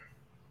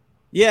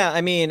 Yeah,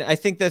 I mean, I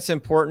think that's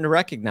important to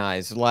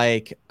recognize.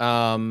 Like,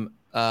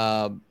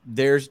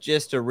 there's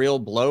just a real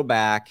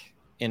blowback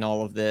in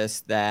all of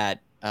this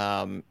that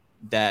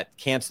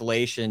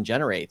cancellation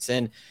generates.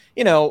 And,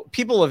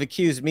 people have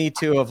accused me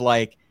too of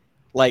like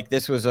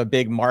this was a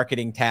big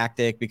marketing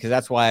tactic, because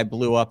that's why I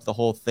blew up the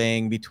whole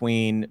thing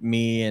between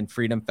me and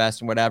Freedom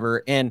Fest and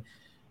whatever. And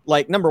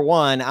like, number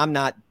one, I'm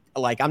not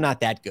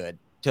that good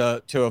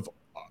to have,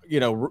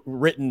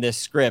 written this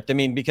script. I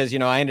mean, because,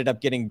 I ended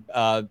up getting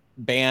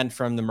banned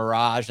from the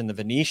Mirage and the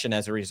Venetian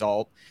as a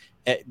result,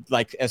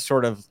 like as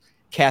sort of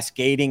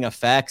cascading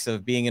effects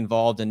of being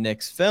involved in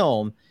Nick's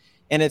film.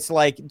 And it's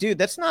like, dude,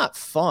 that's not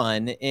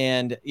fun.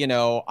 And,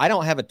 I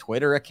don't have a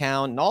Twitter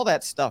account and all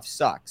that stuff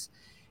sucks.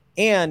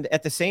 And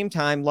at the same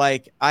time,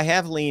 like, I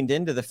have leaned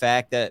into the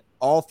fact that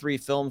all 3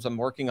 films I'm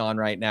working on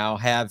right now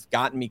have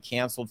gotten me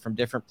canceled from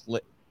different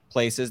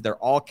places. They're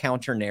all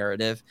counter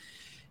narrative.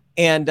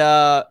 And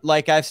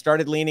like, I've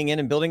started leaning in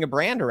and building a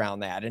brand around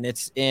that. And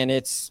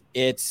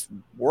it's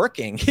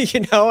working,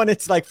 and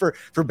it's like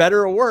for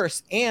better or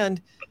worse.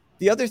 And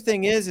the other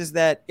thing is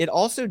that it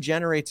also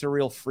generates a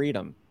real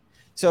freedom.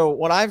 So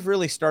what I've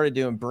really started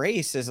to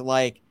embrace is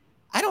like,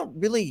 I don't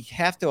really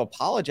have to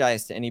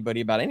apologize to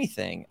anybody about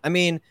anything. I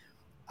mean,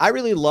 I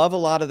really love a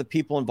lot of the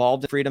people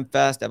involved in Freedom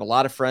Fest. I have a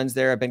lot of friends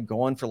there. I've been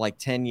going for like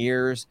 10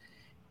 years.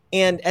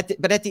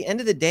 But at the end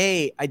of the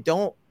day, I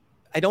don't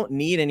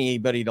need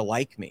anybody to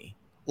like me.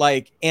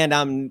 Like, and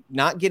I'm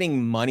not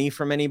getting money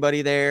from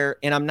anybody there.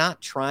 And I'm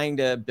not trying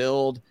to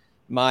build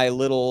my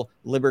little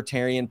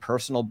libertarian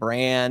personal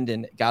brand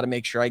and got to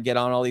make sure I get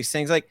on all these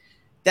things. Like,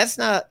 that's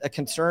not a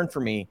concern for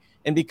me.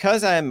 And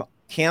because I'm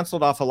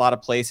canceled off a lot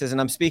of places, and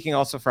I'm speaking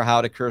also for how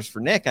it occurs for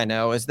Nick, I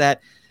know, is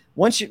that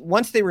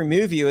once they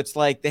remove you, it's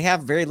like they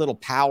have very little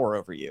power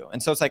over you.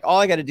 And so it's like, all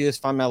I got to do is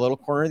find my little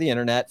corner of the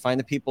internet, find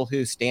the people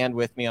who stand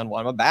with me on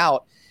what I'm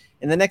about.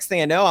 And the next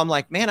thing I know, I'm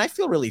like, man, I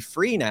feel really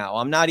free now.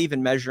 I'm not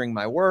even measuring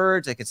my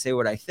words. I could say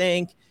what I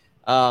think.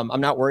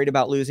 I'm not worried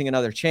about losing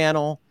another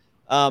channel.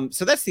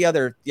 So that's the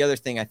other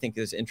thing I think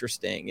is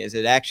interesting, is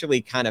it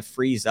actually kind of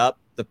frees up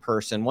the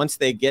person. Once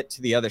they get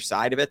to the other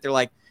side of it, they're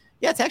like,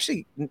 yeah, it's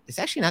actually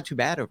not too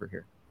bad over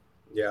here.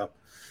 Yeah.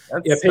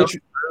 That's so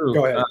true.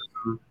 Go ahead.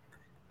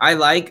 I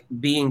like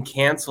being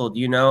canceled.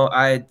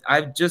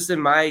 I've just in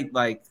my,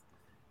 like,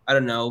 I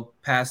don't know,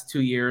 past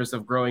 2 years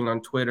of growing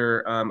on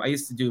Twitter, I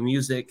used to do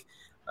music.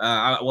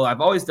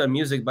 I've always done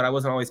music, but I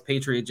wasn't always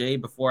Patriot J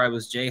before I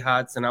was J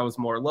Hots, and I was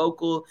more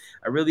local.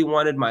 I really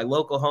wanted my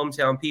local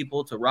hometown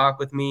people to rock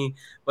with me.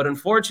 But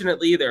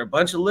unfortunately, there are a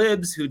bunch of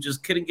libs who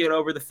just couldn't get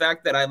over the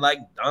fact that I like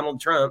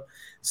Donald Trump.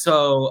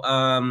 So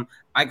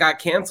I got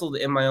canceled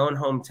in my own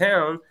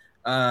hometown.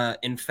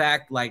 In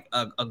fact, like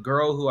a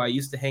girl who I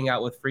used to hang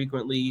out with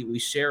frequently, we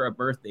share a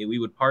birthday. We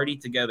would party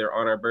together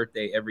on our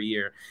birthday every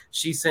year.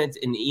 She sent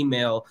an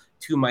email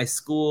to my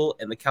school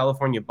and the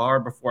California bar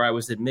before I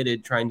was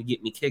admitted, trying to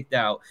get me kicked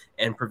out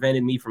and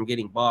prevented me from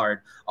getting barred,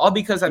 all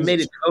because I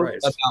made a joke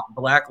about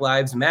Black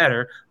Lives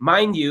Matter.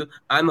 Mind you,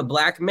 I'm a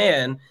black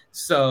man.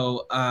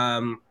 So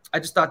I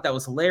just thought that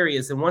was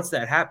hilarious. And once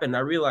that happened,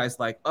 I realized,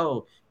 like,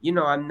 oh,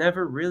 I'm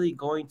never really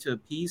going to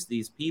appease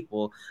these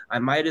people. I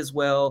might as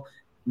well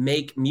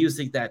make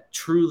music that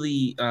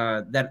truly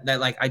that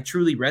like I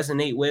truly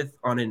resonate with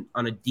on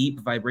a deep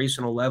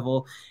vibrational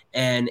level.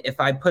 And if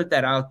I put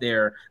that out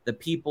there, the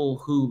people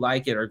who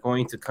like it are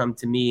going to come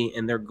to me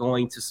and they're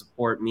going to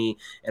support me.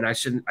 And I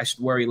should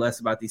worry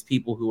less about these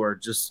people who are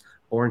just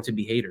born to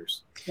be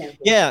haters.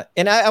 Yeah.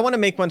 And I want to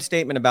make one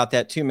statement about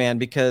that too, man,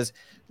 because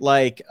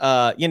like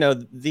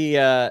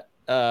the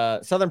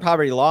Southern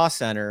Poverty Law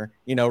Center,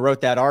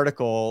 wrote that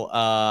article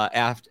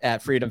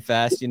at Freedom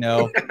Fest.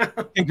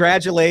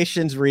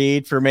 Congratulations,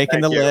 Reed, for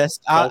making the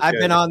list. I've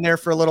been on there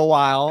for a little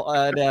while,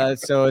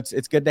 so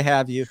it's good to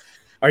have you.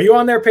 Are you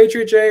on there,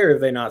 Patriot J, or have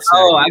they not?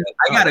 I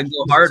gotta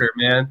go harder,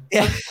 man.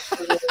 Yeah.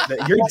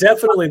 You're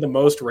definitely the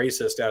most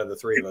racist out of the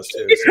three of us,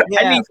 too. So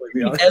yeah. I need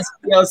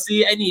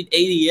SPLC, I need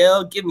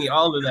ADL. Give me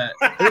all of that.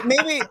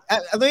 Maybe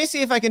let me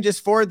see if I can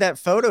just forward that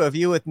photo of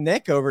you with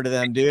Nick over to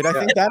them, dude. I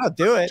think that'll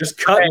do it. Just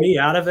cut me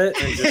out of it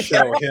and just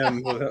show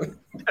him.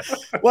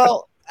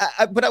 Well,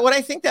 but what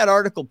I think that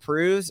article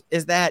proves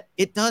is that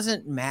it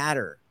doesn't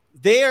matter.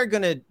 They are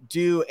going to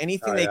do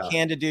anything they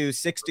can to do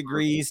 6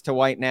 degrees to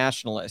white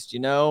nationalist,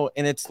 and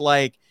it's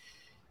like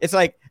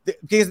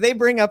because they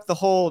bring up the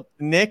whole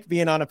Nick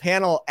being on a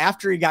panel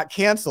after he got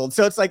canceled.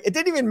 So it's like, it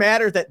didn't even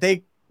matter that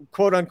they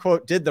quote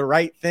unquote did the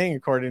right thing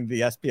according to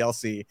the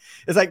SPLC.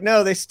 It's like,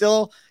 no, they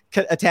still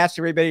attached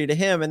everybody to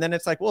him. And then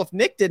it's like, well, if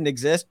Nick didn't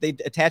exist,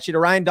 they'd attach you to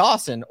Ryan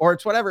Dawson or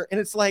it's whatever. And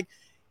it's like,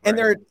 and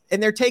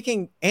they're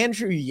taking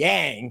Andrew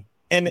Yang.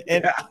 And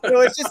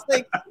it's just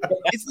like,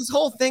 it's this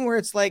whole thing where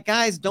it's like,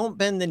 guys, don't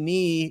bend the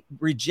knee,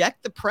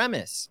 reject the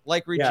premise,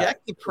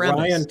 the premise.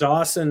 Ryan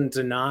Dawson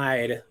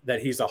denied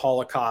that he's a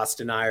Holocaust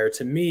denier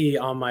to me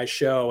on my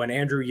show. And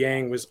Andrew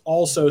Yang was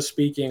also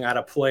speaking at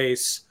a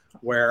place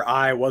where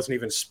I wasn't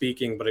even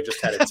speaking, but I just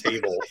had a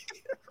table.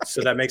 So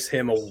that makes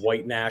him a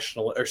white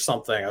national or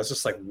something. I was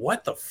just like,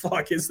 what the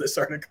fuck is this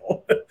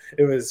article?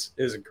 It was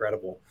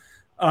incredible.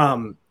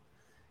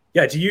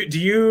 Yeah, do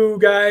you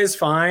guys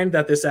find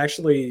that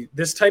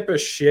this type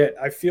of shit,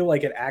 I feel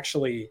like it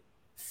actually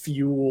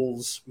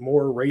fuels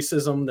more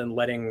racism than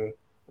letting,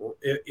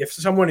 if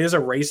someone is a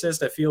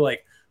racist, I feel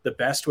like the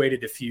best way to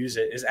diffuse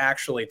it is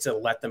actually to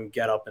let them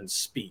get up and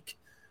speak.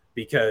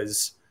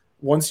 Because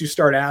once you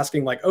start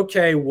asking like,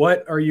 okay,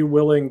 what are you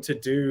willing to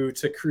do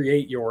to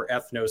create your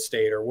ethno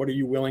state? Or what are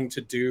you willing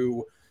to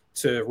do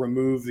to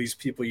remove these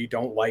people you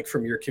don't like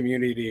from your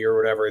community or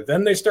whatever,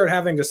 then they start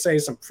having to say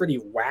some pretty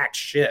whack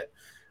shit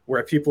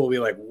where people will be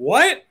like,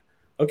 what?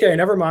 Okay,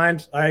 never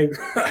mind. I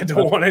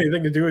don't want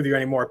anything to do with you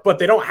anymore. But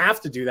they don't have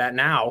to do that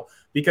now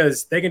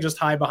because they can just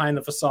hide behind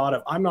the facade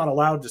of I'm not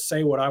allowed to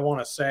say what I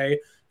want to say.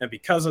 And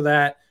because of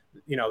that,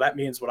 that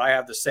means what I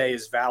have to say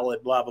is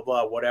valid, blah, blah,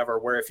 blah, whatever.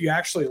 Where if you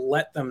actually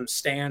let them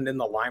stand in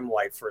the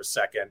limelight for a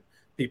second,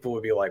 people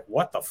would be like,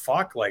 what the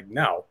fuck? Like,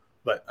 no.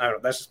 But I don't know.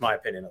 That's just my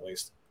opinion, at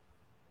least.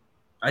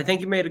 I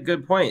think you made a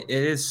good point.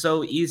 It is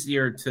so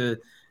easier to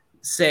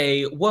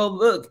say, well,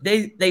 look,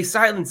 they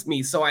silenced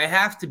me, so I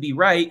have to be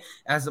right,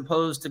 as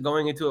opposed to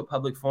going into a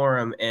public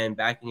forum and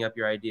backing up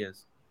your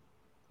ideas.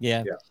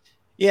 Yeah.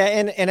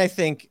 And I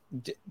think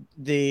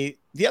the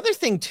other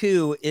thing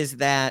too is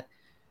that,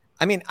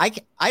 I mean,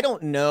 I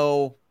don't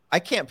know, I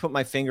can't put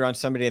my finger on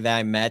somebody that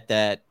I met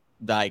that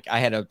like I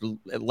had a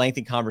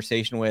lengthy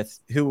conversation with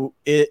who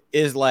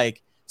is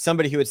like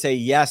somebody who would say,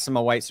 yes, I'm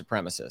a white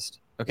supremacist.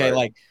 Okay. Right.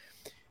 Like,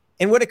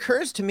 and what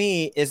occurs to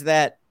me is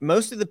that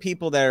most of the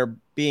people that are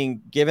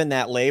being given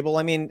that label,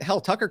 I mean, hell,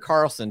 Tucker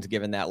Carlson's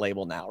given that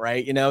label now,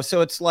 right?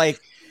 So it's like,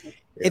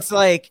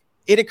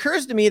 it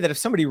occurs to me that if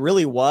somebody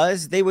really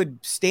was, they would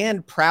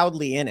stand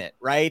proudly in it,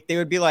 right? They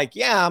would be like,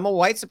 yeah, I'm a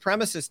white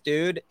supremacist,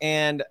 dude,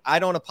 and I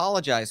don't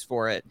apologize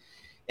for it.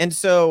 And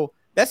so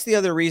that's the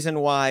other reason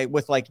why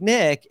with like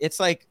Nick, it's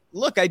like,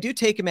 look, I do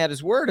take him at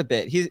his word a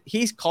bit.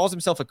 He calls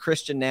himself a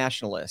Christian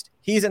nationalist.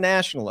 He's a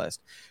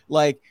nationalist.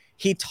 Like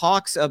he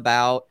talks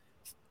about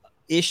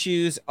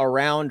issues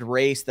around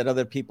race that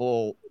other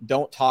people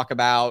don't talk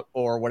about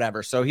or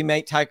whatever. So he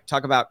may talk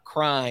about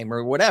crime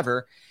or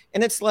whatever.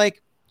 And it's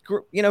like,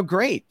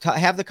 great.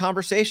 Have the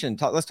conversation.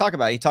 Let's talk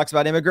about it. He talks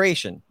about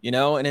immigration,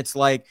 and it's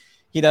like,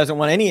 he doesn't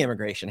want any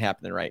immigration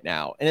happening right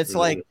now. And it's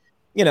like,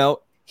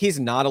 he's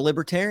not a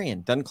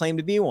libertarian, doesn't claim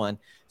to be one.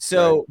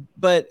 So,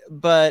 right.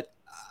 but,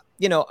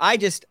 I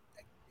just,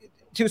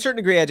 to a certain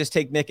degree, I just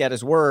take Nick at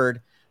his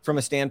word from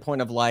a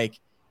standpoint of like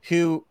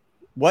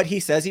what he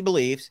says he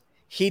believes.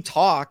 He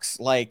talks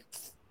like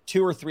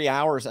 2 or 3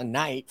 hours a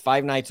night,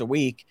 5 nights a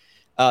week.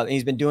 And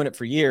he's been doing it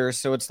for years.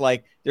 So it's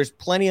like, there's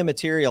plenty of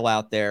material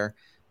out there.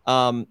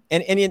 And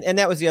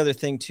that was the other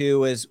thing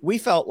too, is we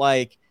felt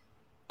like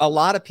a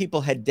lot of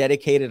people had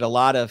dedicated a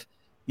lot of,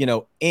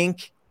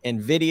 ink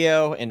and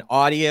video and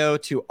audio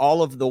to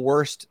all of the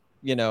worst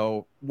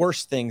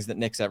things that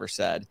Nick's ever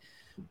said,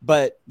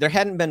 but there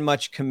hadn't been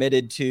much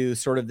committed to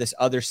sort of this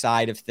other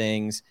side of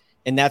things.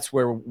 And that's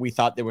where we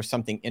thought there was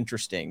something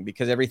interesting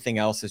because everything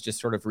else is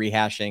just sort of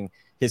rehashing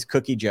his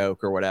cookie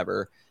joke or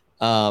whatever.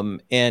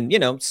 And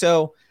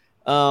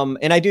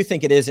I do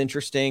think it is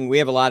interesting. We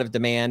have a lot of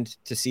demand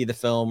to see the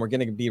film. We're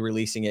going to be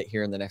releasing it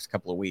here in the next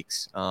couple of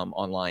weeks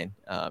online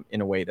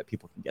in a way that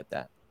people can get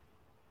that.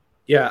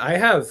 Yeah, I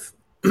have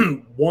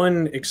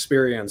one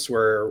experience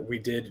where we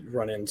did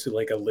run into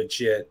like a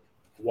legit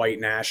white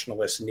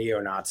nationalist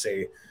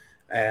neo-Nazi.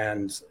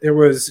 And it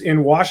was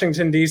in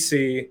Washington,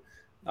 D.C.,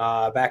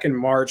 back in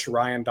March.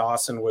 Ryan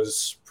Dawson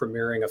was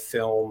premiering a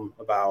film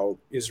about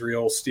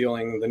Israel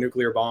stealing the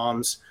nuclear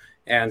bombs.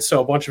 And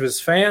so a bunch of his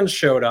fans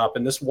showed up,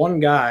 and this one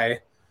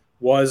guy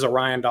was a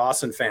Ryan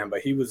Dawson fan,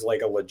 but he was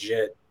like a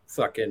legit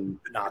fucking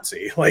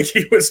Nazi. Like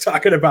he was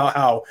talking about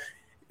how,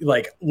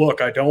 like, look,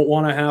 I don't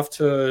want to have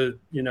to,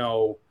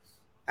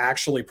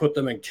 actually put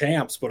them in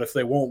camps, but if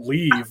they won't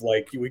leave,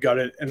 like we got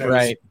it. And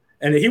right.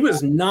 And he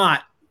was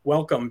not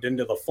welcomed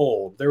into the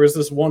fold. There was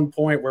this one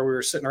point where we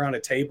were sitting around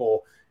a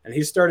table and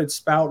he started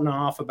spouting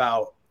off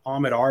about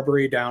Ahmaud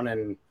Arbery down in,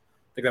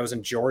 I think that was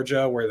in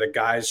Georgia, where the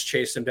guys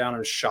chased him down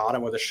and shot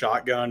him with a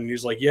shotgun. And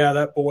he's like, yeah,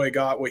 that boy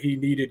got what he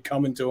needed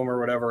coming to him or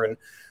whatever. And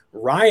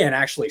Ryan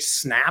actually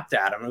snapped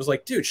at him. I was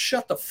like, dude,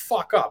 shut the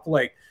fuck up.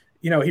 Like,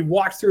 he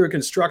walked through a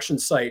construction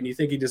site and you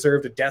think he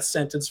deserved a death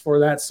sentence for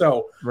that.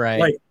 So right.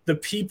 Like the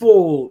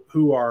people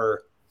who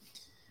are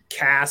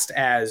cast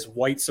as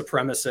white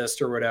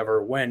supremacist or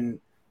whatever, when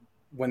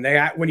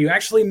you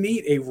actually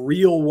meet a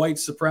real white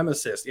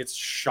supremacist, it's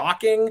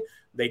shocking.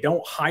 They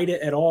don't hide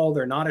it at all.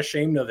 They're not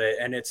ashamed of it.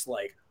 And it's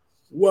like,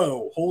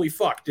 whoa, holy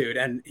fuck, dude.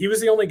 And he was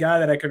the only guy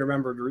that I can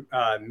remember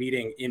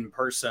meeting in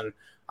person.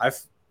 I've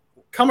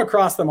come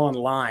across them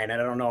online,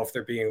 and I don't know if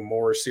they're being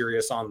more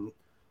serious on,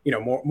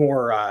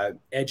 more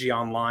edgy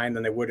online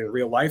than they would in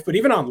real life. But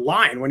even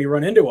online, when you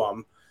run into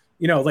them,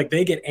 like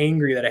they get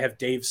angry that I have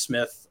Dave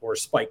Smith or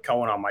Spike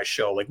Cohen on my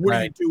show. Like, what right.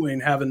 are you doing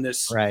having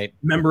this right.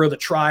 member of the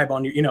tribe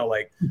on you?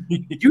 Like,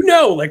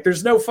 like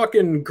there's no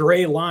fucking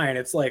gray line.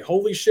 It's like,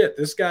 holy shit,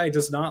 this guy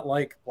does not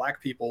like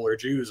black people or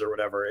Jews or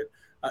whatever.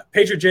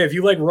 Patriot J, if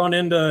you like run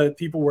into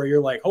people where you're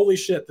like, holy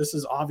shit, this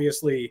is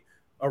obviously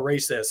a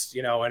racist,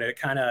 and it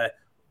kind of,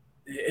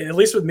 at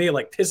least with me, it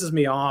like pisses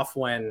me off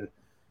when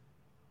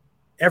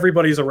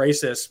everybody's a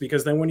racist,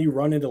 because then when you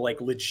run into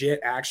like legit,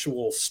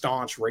 actual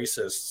staunch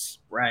racists,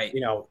 right,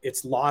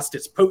 it's lost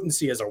its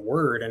potency as a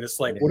word. And it's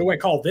like, what do I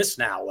call this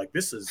now? Like,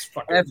 this is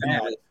fucking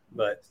bad.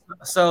 But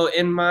so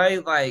in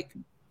my like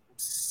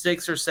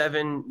 6 or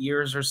 7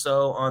 years or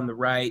so on the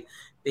right,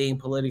 being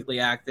politically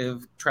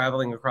active,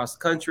 traveling across the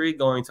country,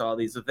 going to all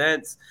these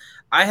events.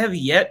 I have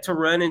yet to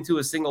run into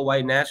a single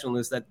white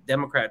nationalist that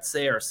Democrats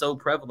say are so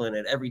prevalent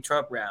at every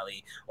Trump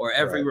rally or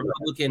every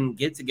Republican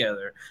get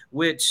together,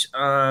 which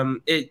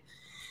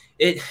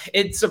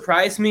it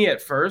surprised me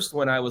at first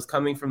when I was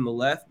coming from the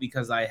left,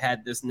 because I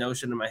had this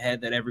notion in my head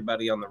that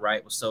everybody on the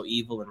right was so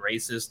evil and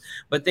racist,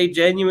 but they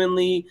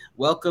genuinely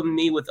welcomed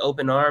me with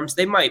open arms.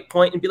 They might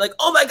point and be like,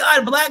 "Oh my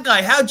God, black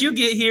guy, how'd you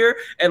get here?"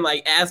 and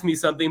like ask me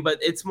something, but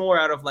it's more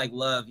out of like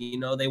love, you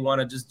know. They want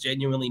to just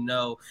genuinely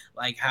know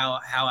like how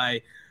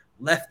I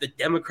left the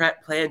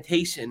Democrat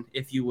plantation,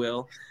 if you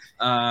will.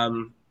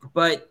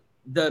 But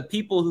the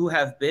people who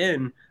have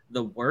been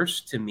the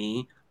worst to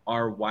me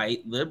are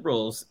white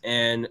liberals,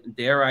 and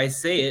dare I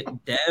say it,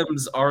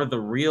 Dems are the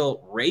real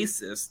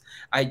racists.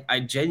 I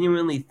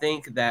genuinely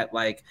think that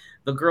like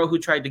the girl who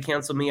tried to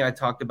cancel me I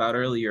talked about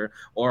earlier,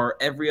 or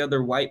every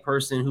other white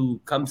person who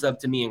comes up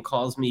to me and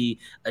calls me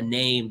a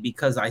name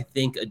because I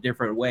think a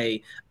different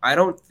way, I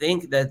don't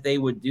think that they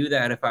would do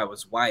that if I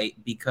was white,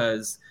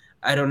 because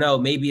I don't know,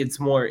 maybe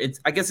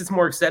I guess it's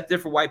more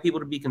accepted for white people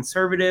to be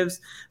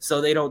conservatives,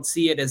 so they don't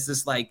see it as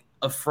this like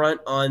affront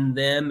on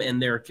them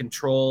and their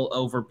control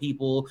over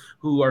people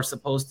who are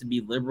supposed to be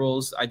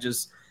liberals.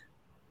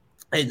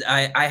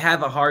 I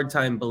have a hard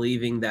time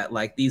believing that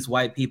like these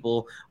white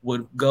people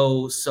would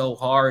go so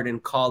hard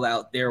and call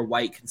out their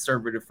white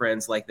conservative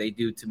friends like they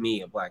do to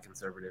me, a black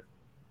conservative.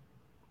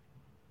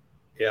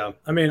 Yeah,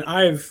 I mean,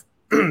 I've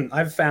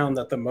found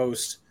that the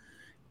most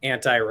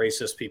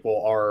anti-racist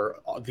people are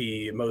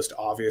the most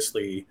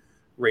obviously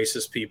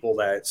racist people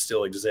that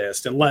still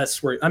exist,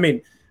 unless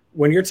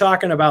when you're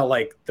talking about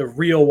like the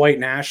real white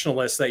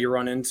nationalists that you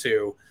run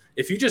into,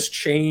 if you just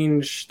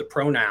change the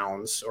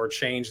pronouns or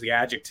change the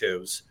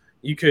adjectives,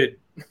 you could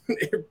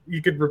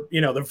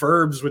the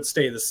verbs would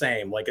stay the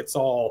same. Like it's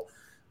all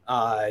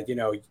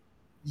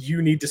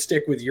you need to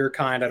stick with your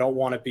kind. I don't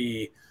want to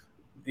be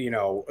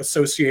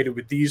associated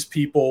with these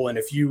people, and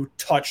if you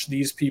touch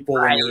these people,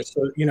 right, and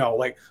you're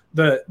like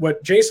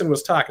what Jason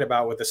was talking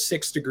about with the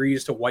 6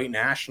 degrees to white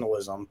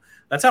nationalism,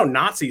 that's how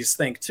Nazis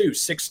think too.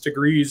 6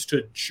 degrees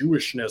to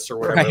Jewishness or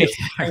whatever, right.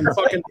 Same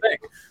fucking thing.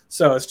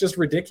 So it's just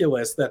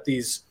ridiculous that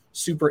these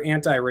super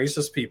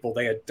anti-racist people,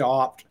 they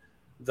adopt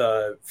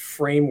the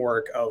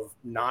framework of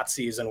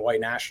Nazis and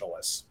white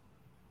nationalists.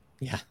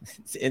 Yeah,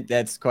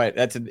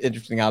 that's an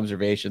interesting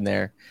observation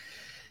there.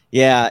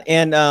 Yeah.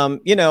 And,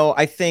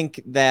 I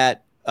think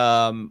that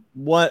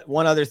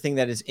one other thing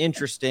that is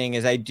interesting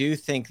is I do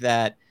think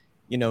that,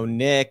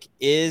 Nick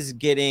is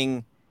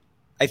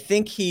I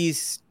think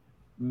he's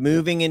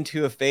moving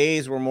into a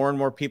phase where more and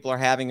more people are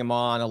having him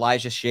on.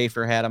 Elijah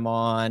Schaffer had him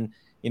on,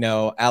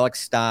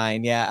 Alex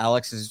Stein. Yeah,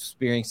 Alex is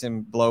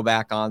experiencing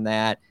blowback on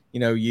that.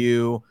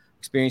 You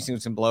experiencing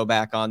some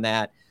blowback on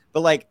that. But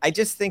like, I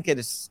just think it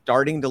is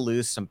starting to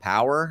lose some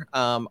power.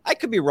 I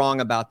could be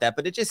wrong about that,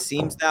 but it just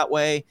seems that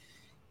way.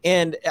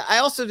 And I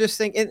also just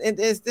think, and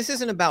this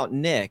isn't about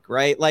Nick,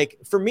 right? Like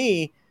for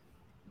me,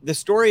 the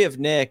story of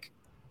Nick,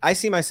 I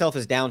see myself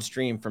as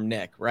downstream from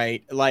Nick,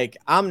 right? Like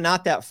I'm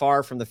not that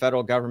far from the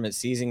federal government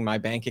seizing my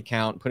bank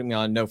account and putting me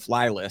on a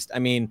no-fly list. I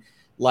mean,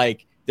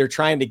 like they're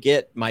trying to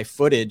get my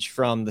footage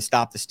from the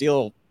Stop the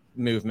Steal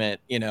movement,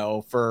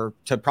 to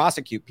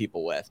prosecute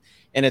people with.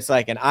 And it's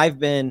like, and I've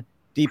been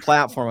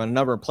deplatformed on a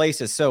number of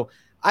places. So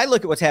I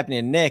look at what's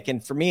happening to Nick,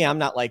 and for me, I'm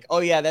not like, oh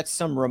yeah, that's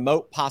some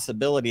remote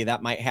possibility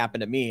that might happen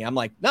to me. I'm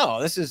like, no,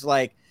 this is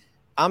like,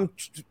 I'm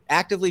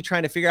actively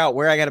trying to figure out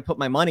where I got to put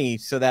my money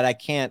so that I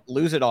can't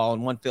lose it all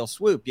in one fell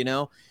swoop,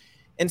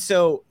 And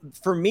so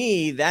for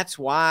me, that's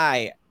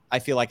why I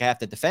feel like I have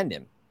to defend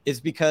him, is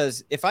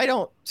because if I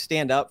don't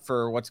stand up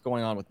for what's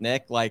going on with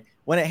Nick, like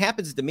when it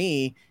happens to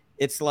me,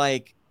 it's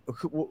like,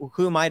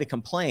 who am I to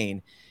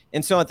complain?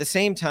 And so at the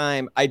same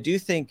time, I do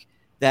think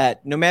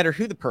that no matter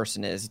who the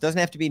person is, it doesn't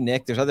have to be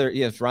Nick. There's other,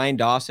 it's Ryan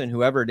Dawson,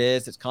 whoever it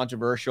is, it's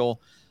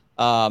controversial,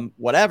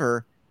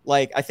 whatever.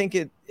 Like, I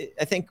think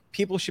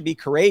people should be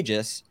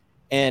courageous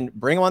and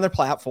bring them on their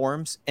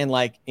platforms and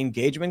like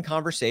engage them in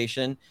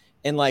conversation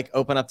and like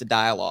open up the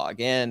dialogue.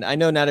 And I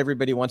know not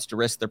everybody wants to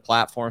risk their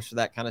platforms for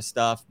that kind of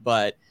stuff,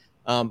 but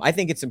I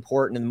think it's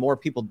important. And the more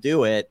people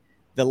do it,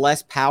 the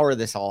less power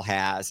this all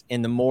has.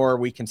 And the more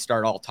we can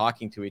start all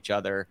talking to each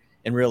other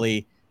and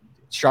really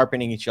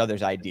sharpening each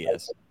other's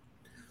ideas.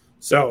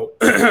 So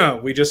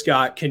we just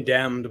got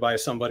condemned by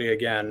somebody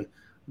again,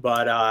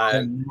 but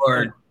I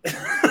got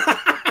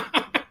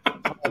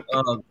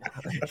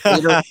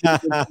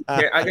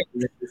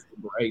this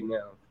right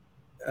now.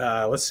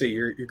 Let's see.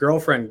 Your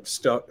girlfriend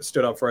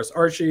stood up for us.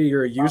 Archie,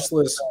 you're a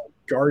useless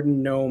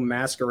garden gnome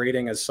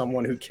masquerading as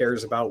someone who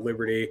cares about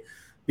liberty.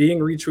 Being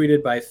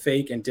retweeted by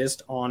fake and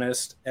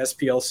dishonest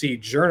SPLC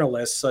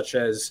journalists such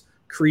as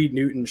Creed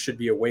Newton should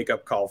be a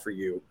wake-up call for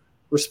you.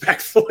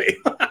 Respectfully.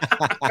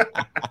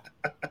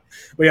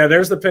 But yeah,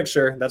 there's the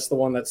picture. That's the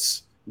one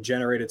that's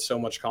generated so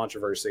much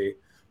controversy.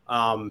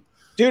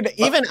 Dude,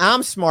 even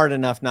I'm smart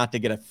enough not to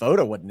get a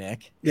photo with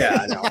Nick. Yeah,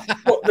 I know.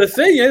 Well, the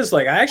thing is,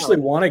 like, I actually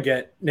want to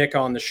get Nick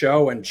on the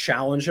show and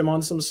challenge him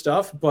on some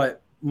stuff,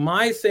 but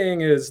my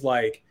thing is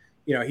like,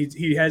 you know,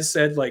 he has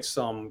said like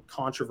some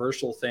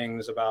controversial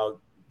things about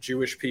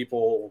Jewish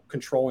people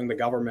controlling the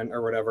government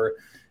or whatever.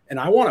 And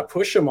I want to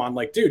push him on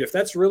like, dude, if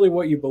that's really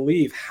what you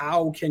believe,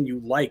 how can you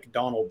like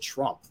Donald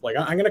Trump? Like,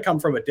 I'm going to come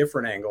from a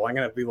different angle. I'm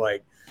going to be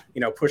like,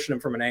 you know, pushing him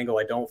from an angle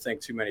I don't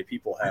think too many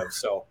people have.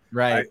 So,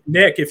 right.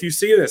 Nick, if you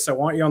see this, I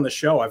want you on the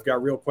show. I've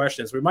got real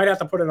questions. We might have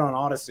to put it on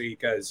Odyssey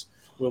because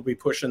we'll be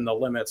pushing the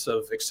limits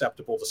of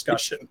acceptable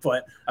discussion,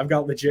 but I've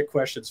got legit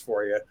questions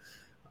for you.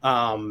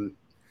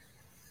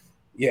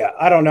 Yeah,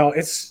 I don't know.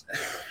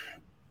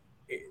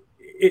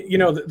 You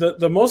know,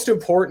 the most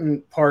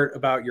important part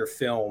about your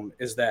film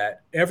is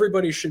that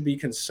everybody should be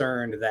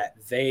concerned that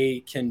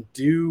they can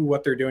do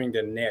what they're doing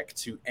to Nick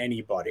to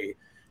anybody.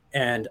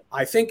 And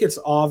I think it's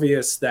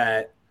obvious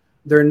that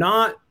they're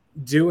not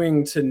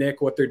doing to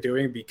Nick what they're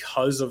doing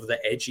because of the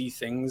edgy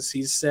things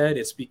he's said.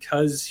 It's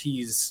because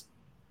he's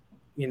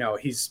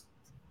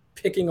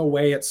picking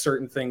away at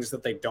certain things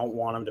that they don't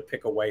want him to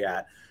pick away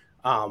at.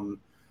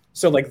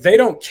 So like they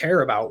don't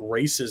care about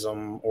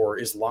racism or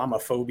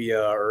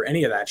Islamophobia or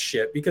any of that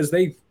shit because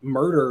they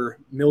murder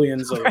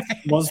millions of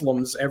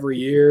Muslims every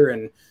year.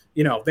 And,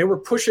 you know, they were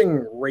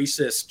pushing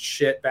racist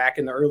shit back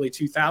in the early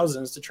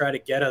 2000s to try to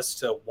get us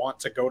to want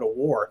to go to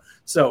war.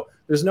 So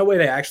there's no way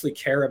they actually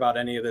care about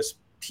any of this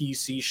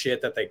PC shit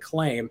that they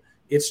claim.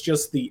 It's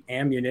just the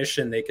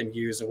ammunition they can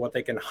use and what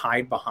they can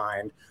hide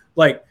behind.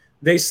 Like,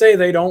 they say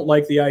they don't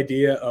like the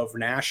idea of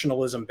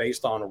nationalism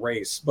based on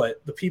race,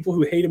 but the people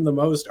who hate him the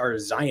most are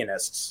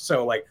Zionists.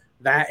 So like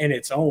that in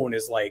its own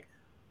is like,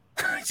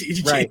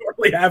 you can't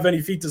really have any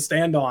feet to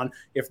stand on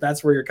if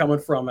that's where you're coming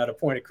from at a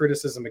point of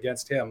criticism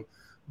against him.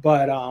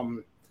 But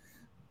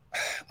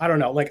I don't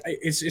know, like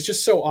it's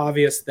just so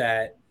obvious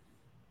that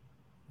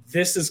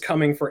this is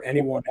coming for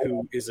anyone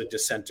who is a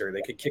dissenter.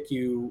 They could kick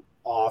you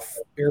off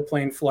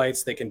airplane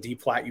flights. They can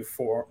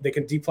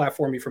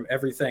deplatform you from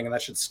everything. And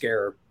that should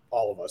scare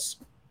all of us.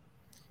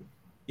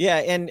 Yeah.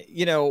 And,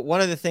 you know,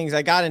 one of the things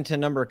I got into a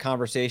number of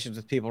conversations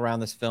with people around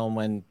this film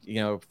when, you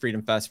know,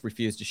 Freedom Fest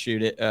refused to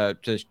shoot it,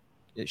 to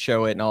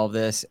show it and all of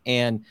this.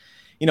 And,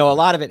 you know, a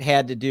lot of it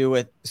had to do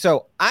with,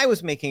 so I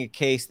was making a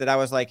case that I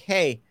was like,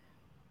 hey,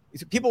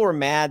 people were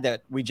mad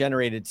that we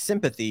generated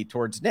sympathy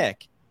towards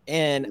Nick.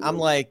 And I'm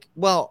like,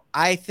 well,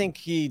 I think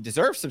he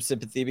deserves some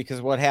sympathy because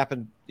of what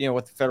happened, you know,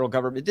 what the federal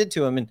government did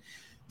to him. And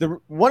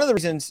one of the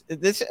reasons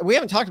we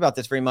haven't talked about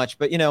this very much,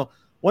 but, you know,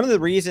 one of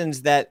the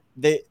reasons that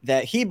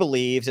he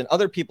believes and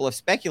other people have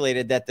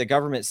speculated that the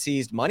government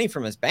seized money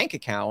from his bank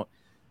account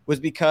was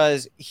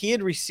because he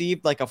had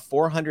received like a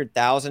 $400,000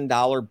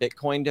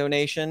 Bitcoin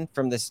donation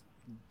from this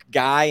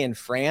guy in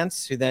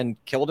France who then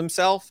killed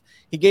himself.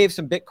 He gave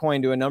some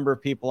Bitcoin to a number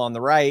of people on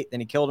the right, then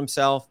he killed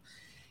himself.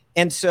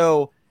 And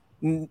so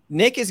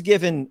Nick is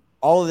given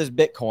all of this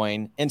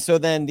Bitcoin. And so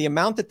then the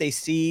amount that they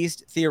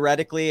seized,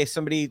 theoretically,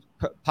 somebody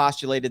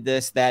postulated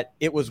this, that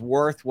it was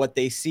worth what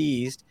they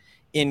seized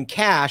in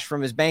cash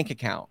from his bank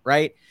account,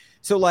 right?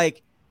 So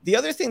like the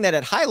other thing that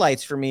it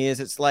highlights for me is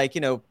it's like,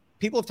 you know,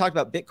 people have talked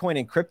about Bitcoin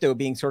and crypto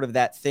being sort of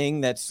that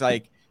thing that's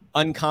like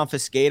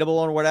unconfiscatable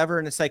or whatever.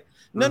 And it's like,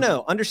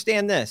 no,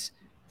 understand this.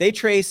 They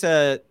trace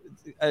a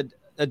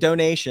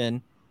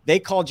donation. They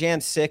call Jan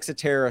 6 a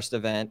terrorist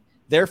event.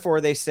 Therefore,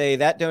 they say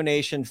that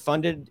donation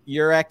funded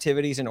your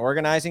activities in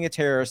organizing a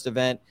terrorist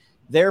event.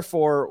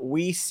 Therefore,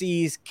 we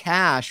seize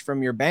cash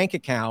from your bank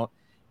account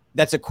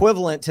that's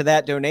equivalent to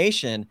that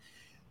donation.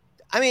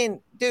 I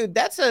mean, dude,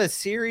 that's a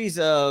series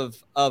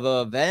of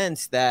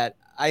events that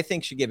I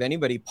think should give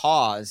anybody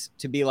pause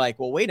to be like,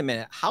 well, wait a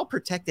minute, how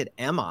protected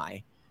am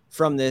I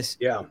from this?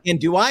 Yeah. And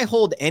do I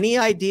hold any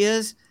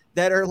ideas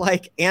that are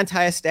like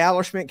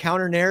anti-establishment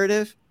counter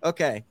narrative?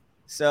 Okay.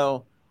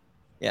 So,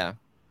 yeah.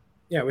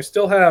 Yeah, we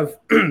still have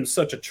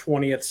such a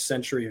 20th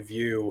century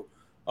view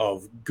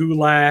of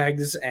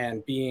gulags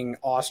and being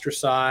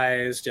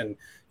ostracized and,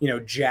 you know,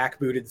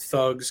 jackbooted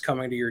thugs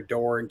coming to your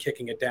door and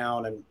kicking it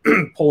down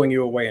and pulling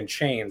you away in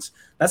chains.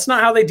 That's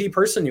not how they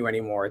deperson you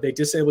anymore. They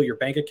disable your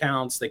bank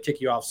accounts. They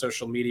kick you off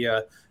social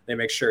media. They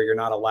make sure you're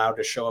not allowed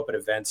to show up at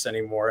events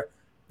anymore.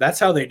 That's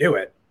how they do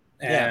it.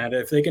 And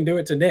if they can do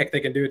it to Nick, they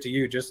can do it to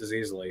you just as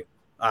easily.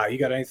 You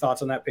got any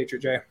thoughts on that,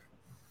 Patriot J?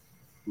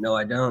 No,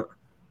 I don't.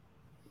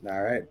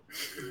 All right.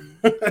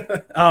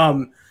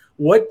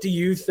 What do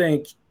you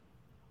think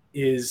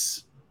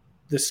is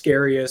the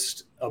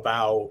scariest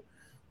about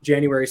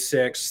January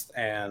 6th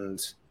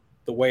and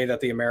the way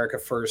that the America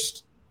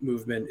First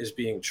movement is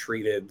being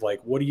treated? Like,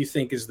 what do you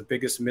think is the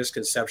biggest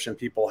misconception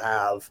people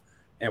have,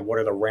 and what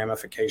are the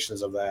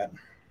ramifications of that?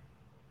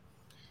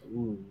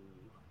 Ooh.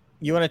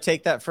 You want to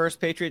take that first,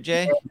 Patriot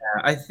J?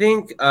 Yeah, I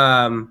think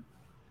the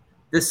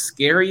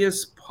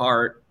scariest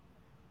part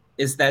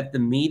is that the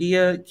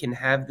media can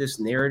have this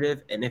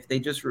narrative, and if they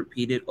just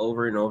repeat it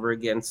over and over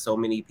again, so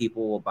many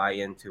people will buy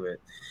into it.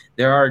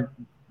 There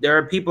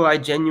are people I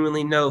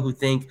genuinely know who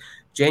think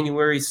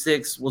January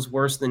 6th was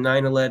worse than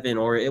 9/11,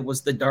 or it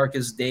was the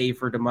darkest day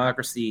for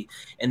democracy,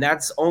 and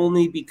that's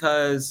only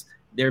because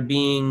they're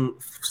being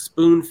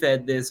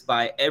spoon-fed this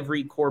by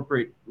every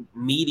corporate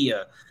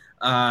media.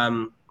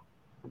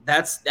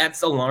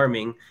 That's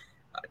alarming.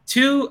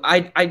 Two,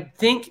 I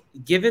think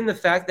given the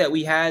fact that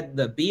we had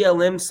the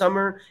BLM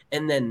summer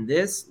and then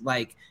this,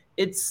 like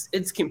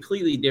it's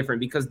completely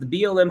different because the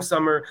BLM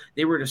summer,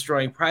 they were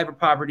destroying private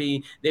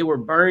property, they were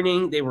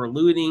burning, they were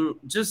looting,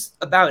 just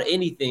about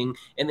anything.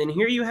 And then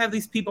here you have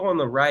these people on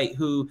the right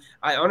who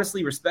I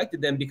honestly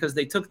respected them because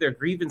they took their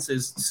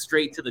grievances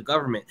straight to the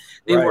government.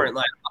 They weren't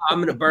like, oh, I'm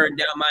going to burn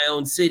down my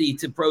own city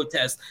to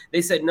protest.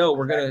 They said, no,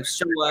 we're going to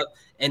show up.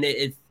 And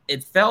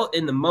it felt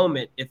in the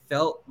moment, it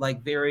felt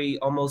like very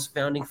almost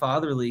founding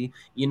fatherly,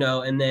 you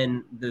know, and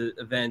then the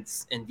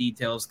events and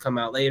details come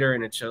out later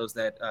and it shows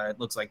that it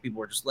looks like people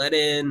were just let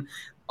in,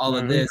 all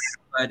of this.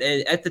 But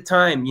at the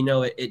time, you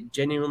know, it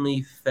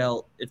genuinely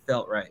felt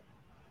right.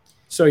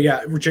 So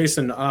yeah,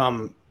 Jason,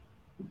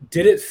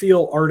 did it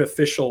feel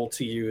artificial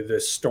to you, the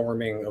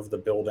storming of the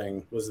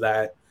building? Was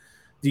that,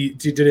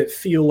 did it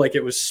feel like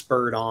it was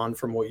spurred on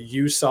from what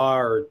you saw,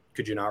 or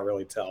could you not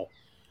really tell?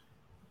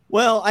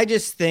 Well, I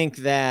just think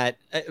that,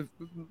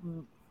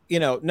 you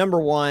know, number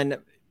one,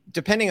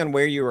 depending on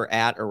where you were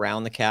at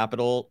around the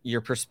Capitol,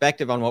 your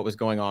perspective on what was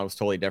going on was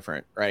totally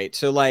different, right?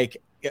 So like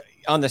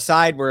on the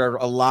side where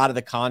a lot of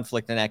the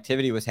conflict and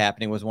activity was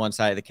happening was one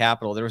side of the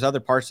Capitol. There was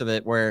other parts of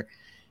it where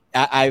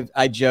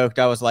I joked,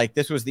 I was like,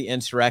 this was the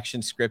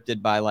insurrection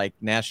scripted by like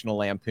National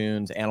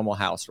Lampoon's Animal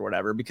House or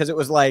whatever, because it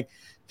was like,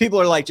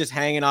 people are like just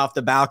hanging off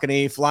the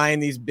balcony, flying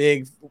these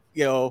big,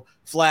 you know,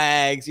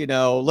 flags, you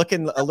know,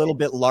 looking a little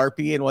bit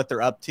LARPy in what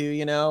they're up to,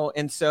 you know?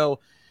 And so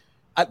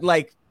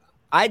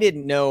I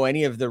didn't know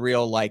any of the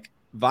real like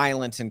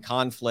violence and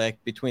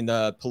conflict between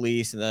the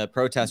police and the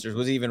protesters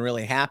was even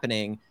really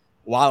happening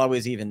while I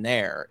was even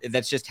there.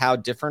 That's just how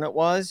different it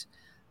was.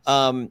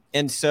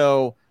 And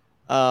so,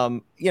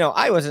 you know,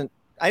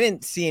 I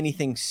didn't see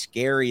anything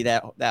scary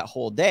that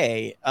whole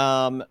day.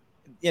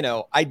 You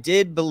know, I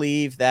did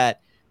believe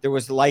that there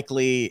was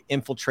likely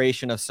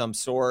infiltration of some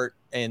sort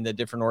in the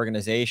different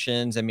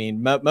organizations. I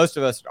mean, most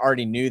of us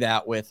already knew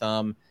that with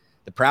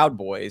the Proud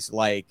Boys.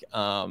 Like,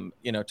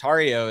 you know,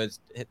 Tarrio is,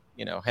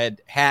 you know,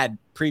 had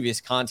previous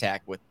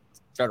contact with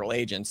federal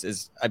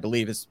agents, I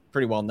believe is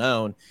pretty well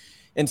known.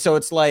 And so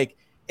it's like,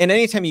 and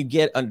anytime you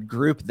get a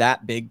group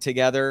that big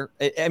together,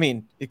 I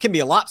mean, it can be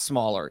a lot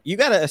smaller. You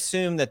got to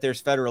assume that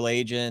there's federal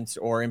agents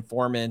or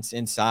informants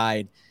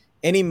inside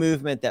any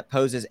movement that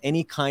poses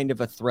any kind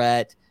of a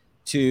threat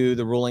to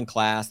the ruling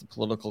class, the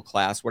political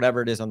class,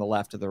 whatever it is on the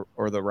left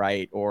or the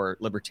right or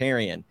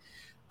libertarian.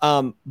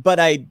 But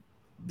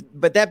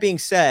that being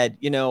said,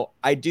 you know,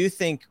 I do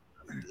think,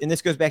 and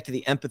this goes back to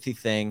the empathy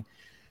thing,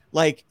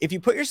 like if you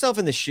put yourself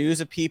in the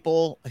shoes of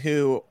people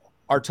who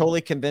are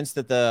totally convinced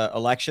that the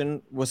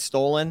election was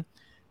stolen,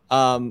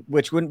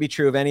 which wouldn't be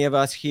true of any of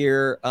us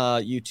here.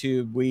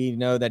 YouTube, we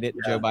know that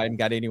Joe Biden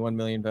got 81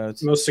 million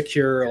votes. Most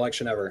secure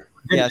election ever.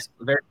 Yes.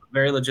 Very,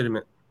 very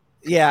legitimate.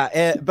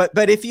 Yeah.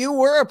 But if you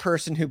were a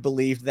person who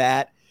believed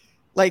that,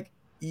 like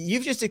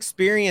you've just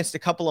experienced a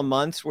couple of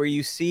months where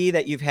you see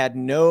that you've had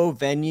no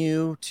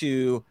venue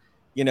to,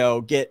 you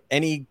know, get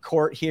any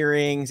court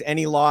hearings,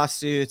 any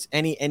lawsuits,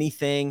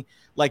 anything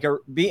like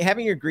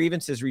having your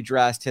grievances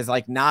redressed has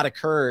like not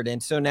occurred.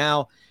 And so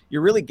now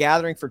you're really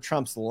gathering for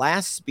Trump's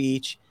last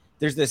speech.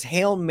 There's this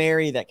Hail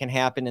Mary that can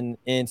happen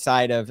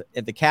inside of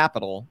the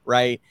Capitol,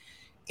 right?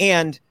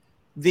 And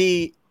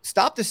the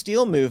Stop the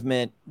Steal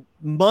movement,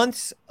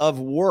 months of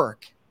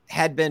work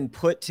had been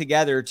put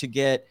together to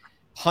get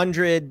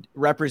 100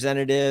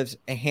 representatives,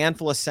 a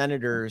handful of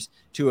senators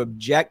to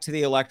object to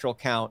the electoral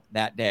count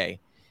that day.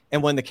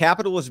 And when the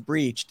Capitol was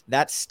breached,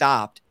 that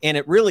stopped. And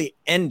it really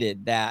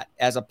ended that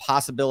as a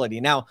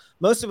possibility. Now,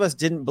 most of us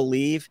didn't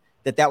believe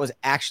that that was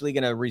actually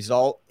going to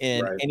result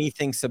in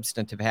anything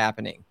substantive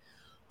happening.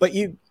 But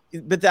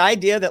the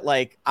idea that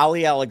like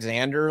Ali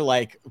Alexander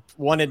like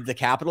wanted the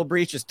Capitol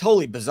breach is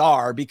totally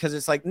bizarre, because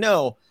it's like,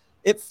 no,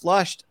 it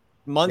flushed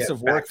months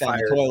of work down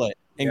the toilet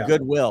and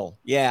goodwill.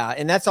 Yeah.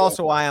 And that's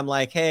also why I'm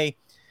like, hey,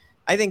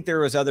 I think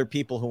there was other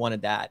people who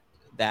wanted that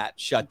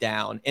shut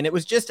down. And it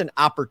was just an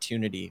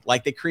opportunity.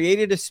 Like they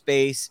created a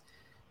space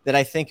that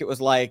I think it was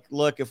like,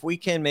 look, if we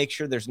can make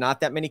sure there's not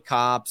that many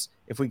cops,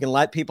 if we can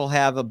let people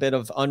have a bit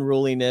of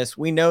unruliness,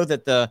 we know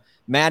that the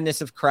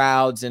madness of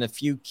crowds and a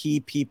few key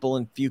people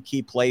in few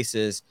key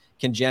places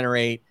can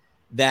generate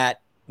that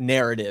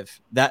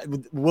narrative that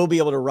we'll be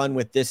able to run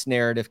with this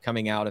narrative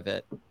coming out of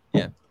it.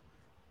 Yeah.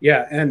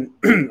 Yeah. And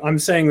I'm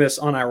saying this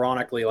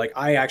unironically, like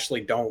I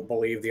actually don't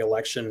believe the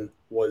election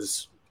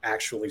was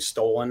actually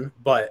stolen,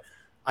 but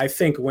I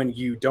think when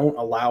you don't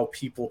allow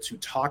people to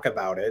talk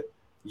about it,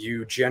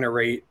 you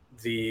generate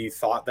the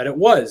thought that it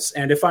was.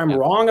 And if I'm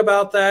wrong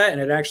about that and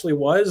it actually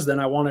was, then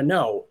I want to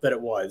know that it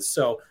was.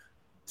 So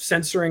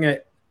censoring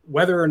it,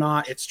 whether or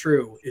not it's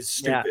true, is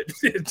stupid.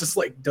 It just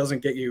like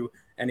doesn't get you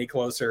any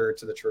closer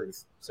to the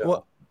truth. So,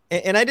 well,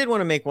 and I did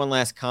want to make one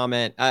last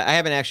comment. I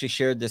haven't actually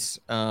shared this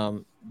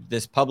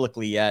this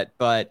publicly yet,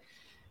 but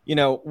you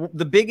know,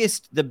 the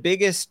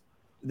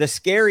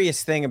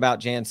scariest thing about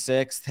Jan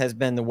 6th has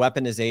been the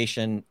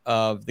weaponization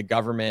of the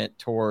government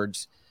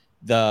towards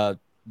the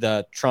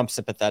Trump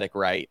sympathetic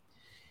right.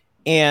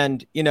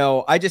 And, you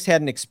know, I just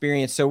had an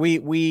experience. So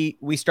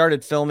we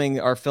started filming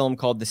our film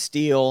called The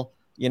Steal,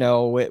 you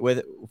know,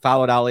 with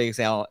followed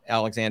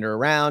Alexander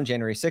around.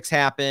 January 6th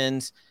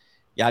happens,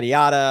 yada,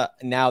 yada.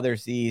 And now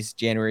there's these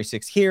January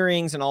 6th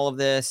hearings and all of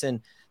this. And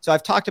so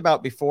I've talked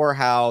about before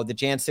how the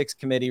Jan 6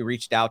 committee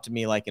reached out to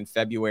me like in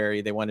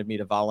February. They wanted me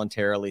to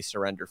voluntarily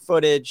surrender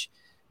footage,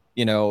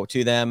 you know,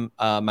 to them.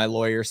 My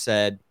lawyer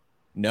said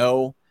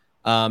no.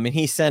 And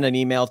he sent an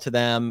email to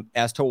them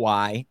as to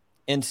why.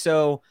 And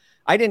so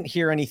I didn't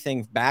hear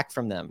anything back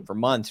from them for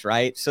months,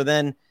 right? So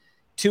then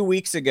 2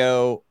 weeks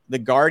ago, The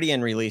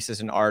Guardian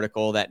releases an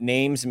article that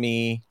names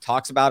me,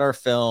 talks about our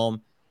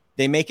film.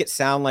 They make it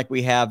sound like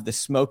we have the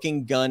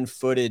smoking gun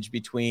footage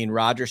between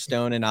Roger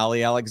Stone and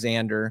Ali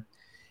Alexander,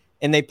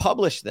 and they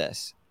publish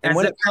this. And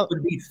as if that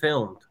would be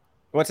filmed.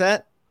 What's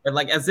that?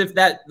 Like as if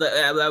that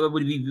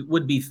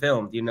would be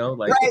filmed, you know,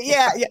 like right,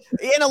 yeah.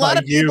 And a lot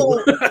of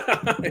people,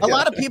 a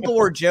lot of people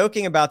were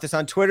joking about this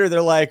on Twitter. They're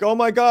like, "Oh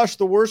my gosh,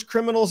 the worst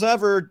criminals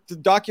ever! The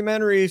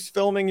documentaries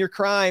filming your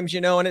crimes,"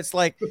 you know. And it's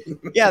like,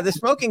 yeah, the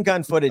smoking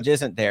gun footage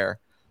isn't there.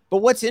 But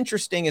what's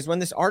interesting is when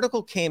this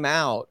article came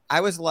out,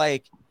 I was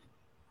like,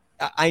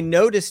 I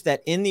noticed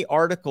that in the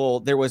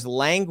article there was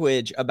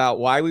language about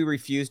why we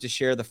refused to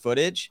share the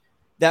footage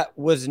that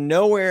was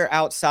nowhere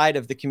outside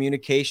of the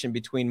communication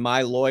between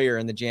my lawyer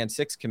and the Jan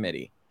 6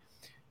 committee.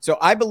 So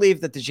I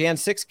believe that the Jan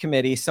 6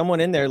 committee, someone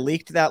in there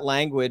leaked that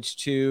language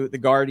to The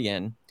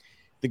Guardian.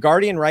 The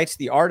Guardian writes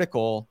the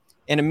article,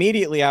 and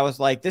immediately I was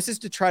like, this is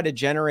to try to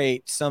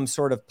generate some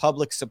sort of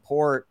public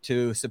support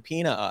to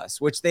subpoena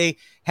us, which they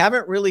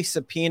haven't really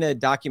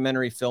subpoenaed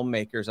documentary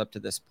filmmakers up to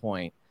this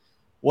point.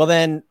 Well,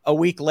 then a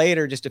week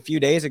later, just a few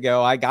days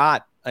ago, I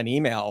got an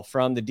email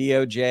from the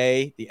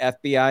DOJ, the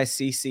FBI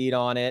CC'd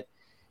on it.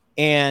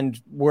 And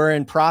we're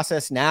in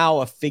process now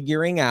of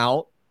figuring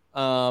out,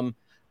 I'm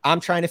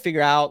trying to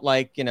figure out,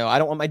 like, you know, I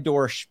don't want my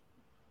door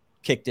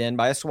kicked in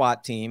by a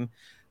SWAT team.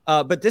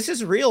 But this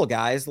is real,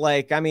 guys.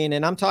 Like, I mean,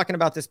 and I'm talking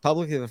about this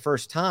publicly the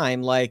first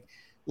time, like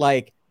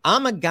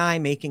I'm a guy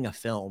making a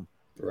film.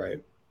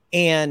 Right.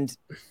 And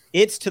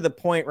it's to the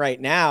point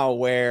right now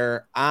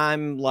where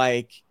I'm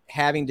like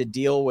having to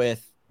deal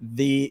with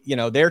the, you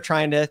know, they're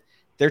trying to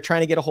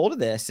get a hold of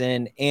this.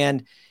 And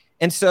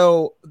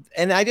so,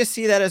 and I just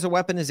see that as a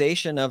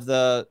weaponization of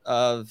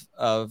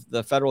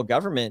the federal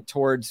government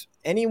towards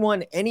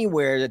anyone,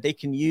 anywhere that they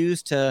can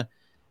use to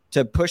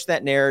push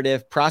that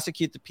narrative,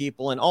 prosecute the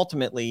people. And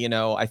ultimately, you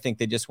know, I think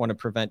they just want to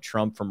prevent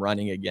Trump from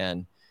running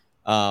again.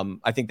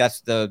 I think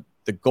that's the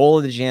goal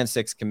of the Jan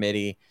 6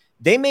 committee.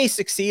 They may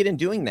succeed in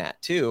doing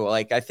that too.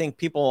 Like, I think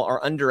people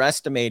are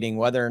underestimating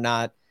whether or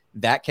not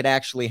that could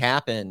actually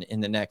happen in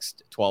the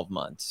next 12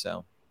 months.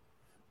 So.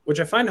 Which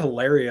I find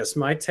hilarious.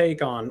 My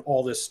take on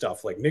all this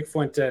stuff, like Nick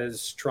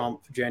Fuentes,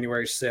 Trump,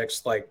 January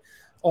 6th, like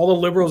all the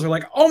liberals are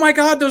like, oh my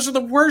God, those are the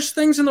worst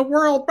things in the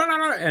world.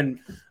 And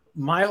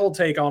my whole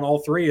take on all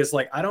three is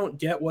like, I don't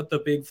get what the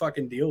big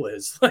fucking deal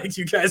is. Like,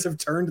 you guys have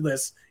turned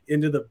this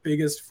into the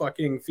biggest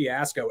fucking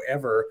fiasco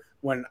ever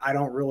when I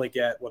don't really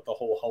get what the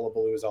whole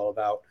hullabaloo is all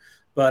about.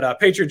 But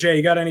Patriot J,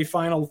 you got any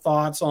final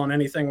thoughts on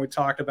anything we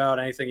talked about?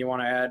 Anything you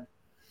want to add?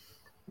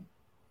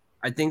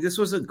 I think this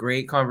was a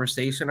great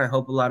conversation. I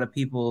hope a lot of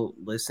people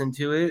listen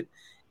to it.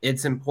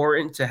 It's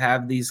important to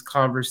have these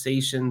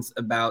conversations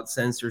about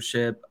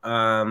censorship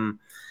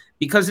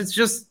because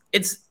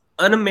it's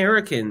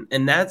un-American,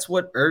 and that's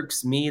what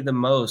irks me the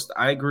most.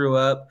 I grew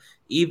up,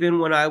 even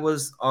when I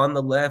was on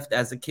the left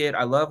as a kid,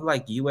 I love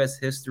like U.S.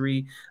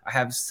 history. I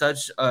have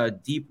such a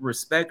deep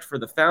respect for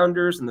the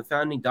founders and the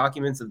founding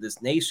documents of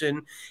this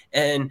nation.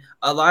 And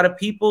a lot of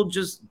people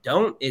just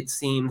don't, it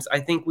seems. I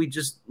think we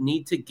just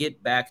need to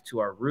get back to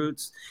our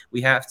roots.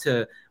 We have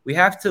to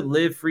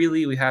live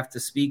freely. We have to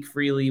speak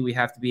freely. We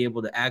have to be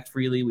able to act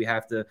freely. We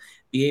have to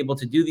be able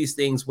to do these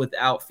things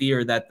without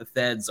fear that the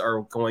feds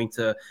are going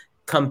to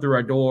come through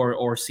our door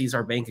or seize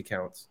our bank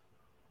accounts.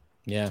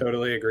 Yeah,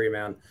 totally agree,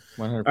 man.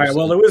 100%. All right,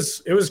 well, it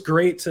was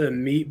great to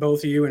meet both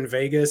of you in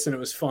Vegas, and it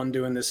was fun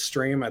doing this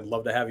stream. I'd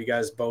love to have you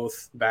guys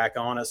both back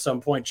on at some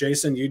point.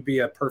 Jason, you'd be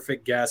a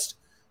perfect guest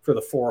for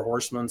the Four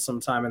Horsemen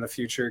sometime in the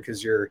future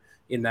because you're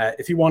in that.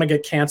 If you want to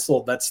get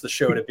canceled, that's the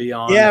show to be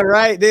on. Yeah,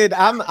 right, dude.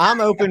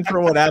 I'm open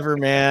for whatever,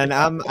 man.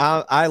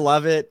 I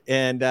love it,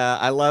 and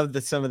I love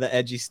some of the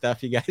edgy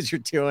stuff you guys are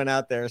doing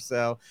out there.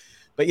 So,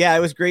 but yeah, it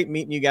was great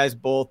meeting you guys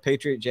both.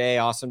 Patriot J,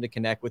 awesome to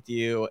connect with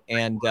you,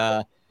 and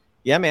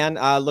yeah, man,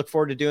 I look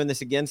forward to doing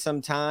this again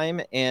sometime.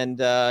 And,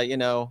 you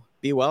know,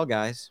 be well,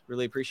 guys.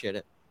 Really appreciate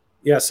it.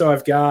 Yeah, so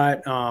I've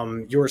got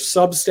your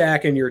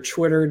Substack and your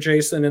Twitter,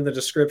 Jason, in the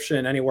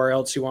description. Anywhere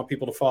else you want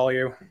people to follow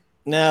you?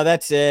 No,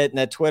 that's it. And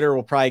that Twitter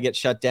will probably get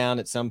shut down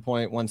at some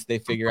point once they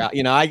figure out,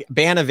 you know,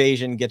 ban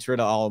evasion gets rid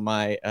of all of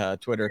my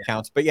Twitter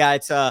accounts. But yeah,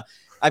 it's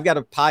I've got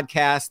a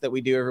podcast that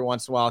we do every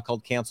once in a while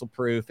called Cancel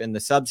Proof, and the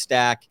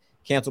Substack,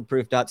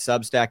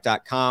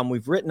 cancelproof.substack.com.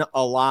 We've written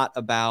a lot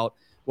about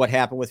what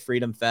happened with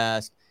Freedom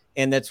Fest,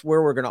 And that's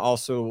where we're going to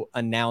also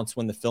announce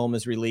when the film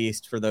is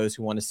released for those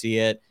who want to see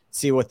it,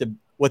 see what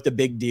the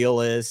big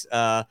deal is.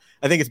 I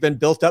think it's been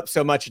built up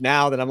so much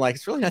now that I'm like,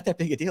 it's really not that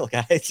big a deal,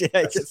 guys.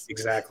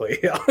 Exactly.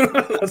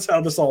 That's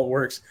how this all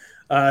works.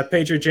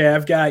 Patriot J,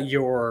 I've got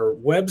your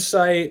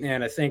website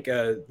and I think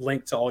a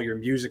link to all your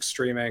music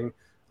streaming.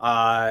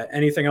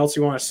 Anything else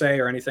you want to say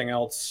or anything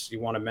else you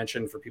want to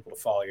mention for people to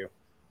follow you?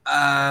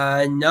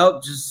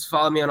 Nope. Just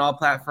follow me on all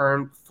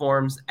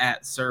platforms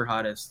at Sir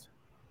Hottest.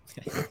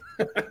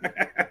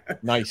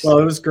 Nice. Well,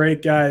 it was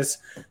great, guys.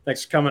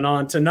 Thanks for coming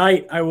on.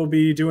 Tonight, I will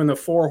be doing the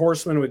Four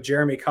Horsemen with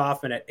Jeremy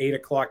Kaufman at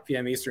 8:00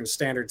 p.m. Eastern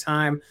Standard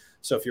Time.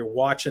 So if you're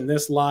watching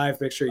this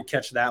live, make sure you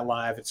catch that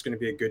live. It's going to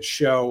be a good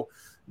show.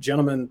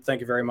 Gentlemen, thank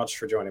you very much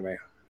for joining me.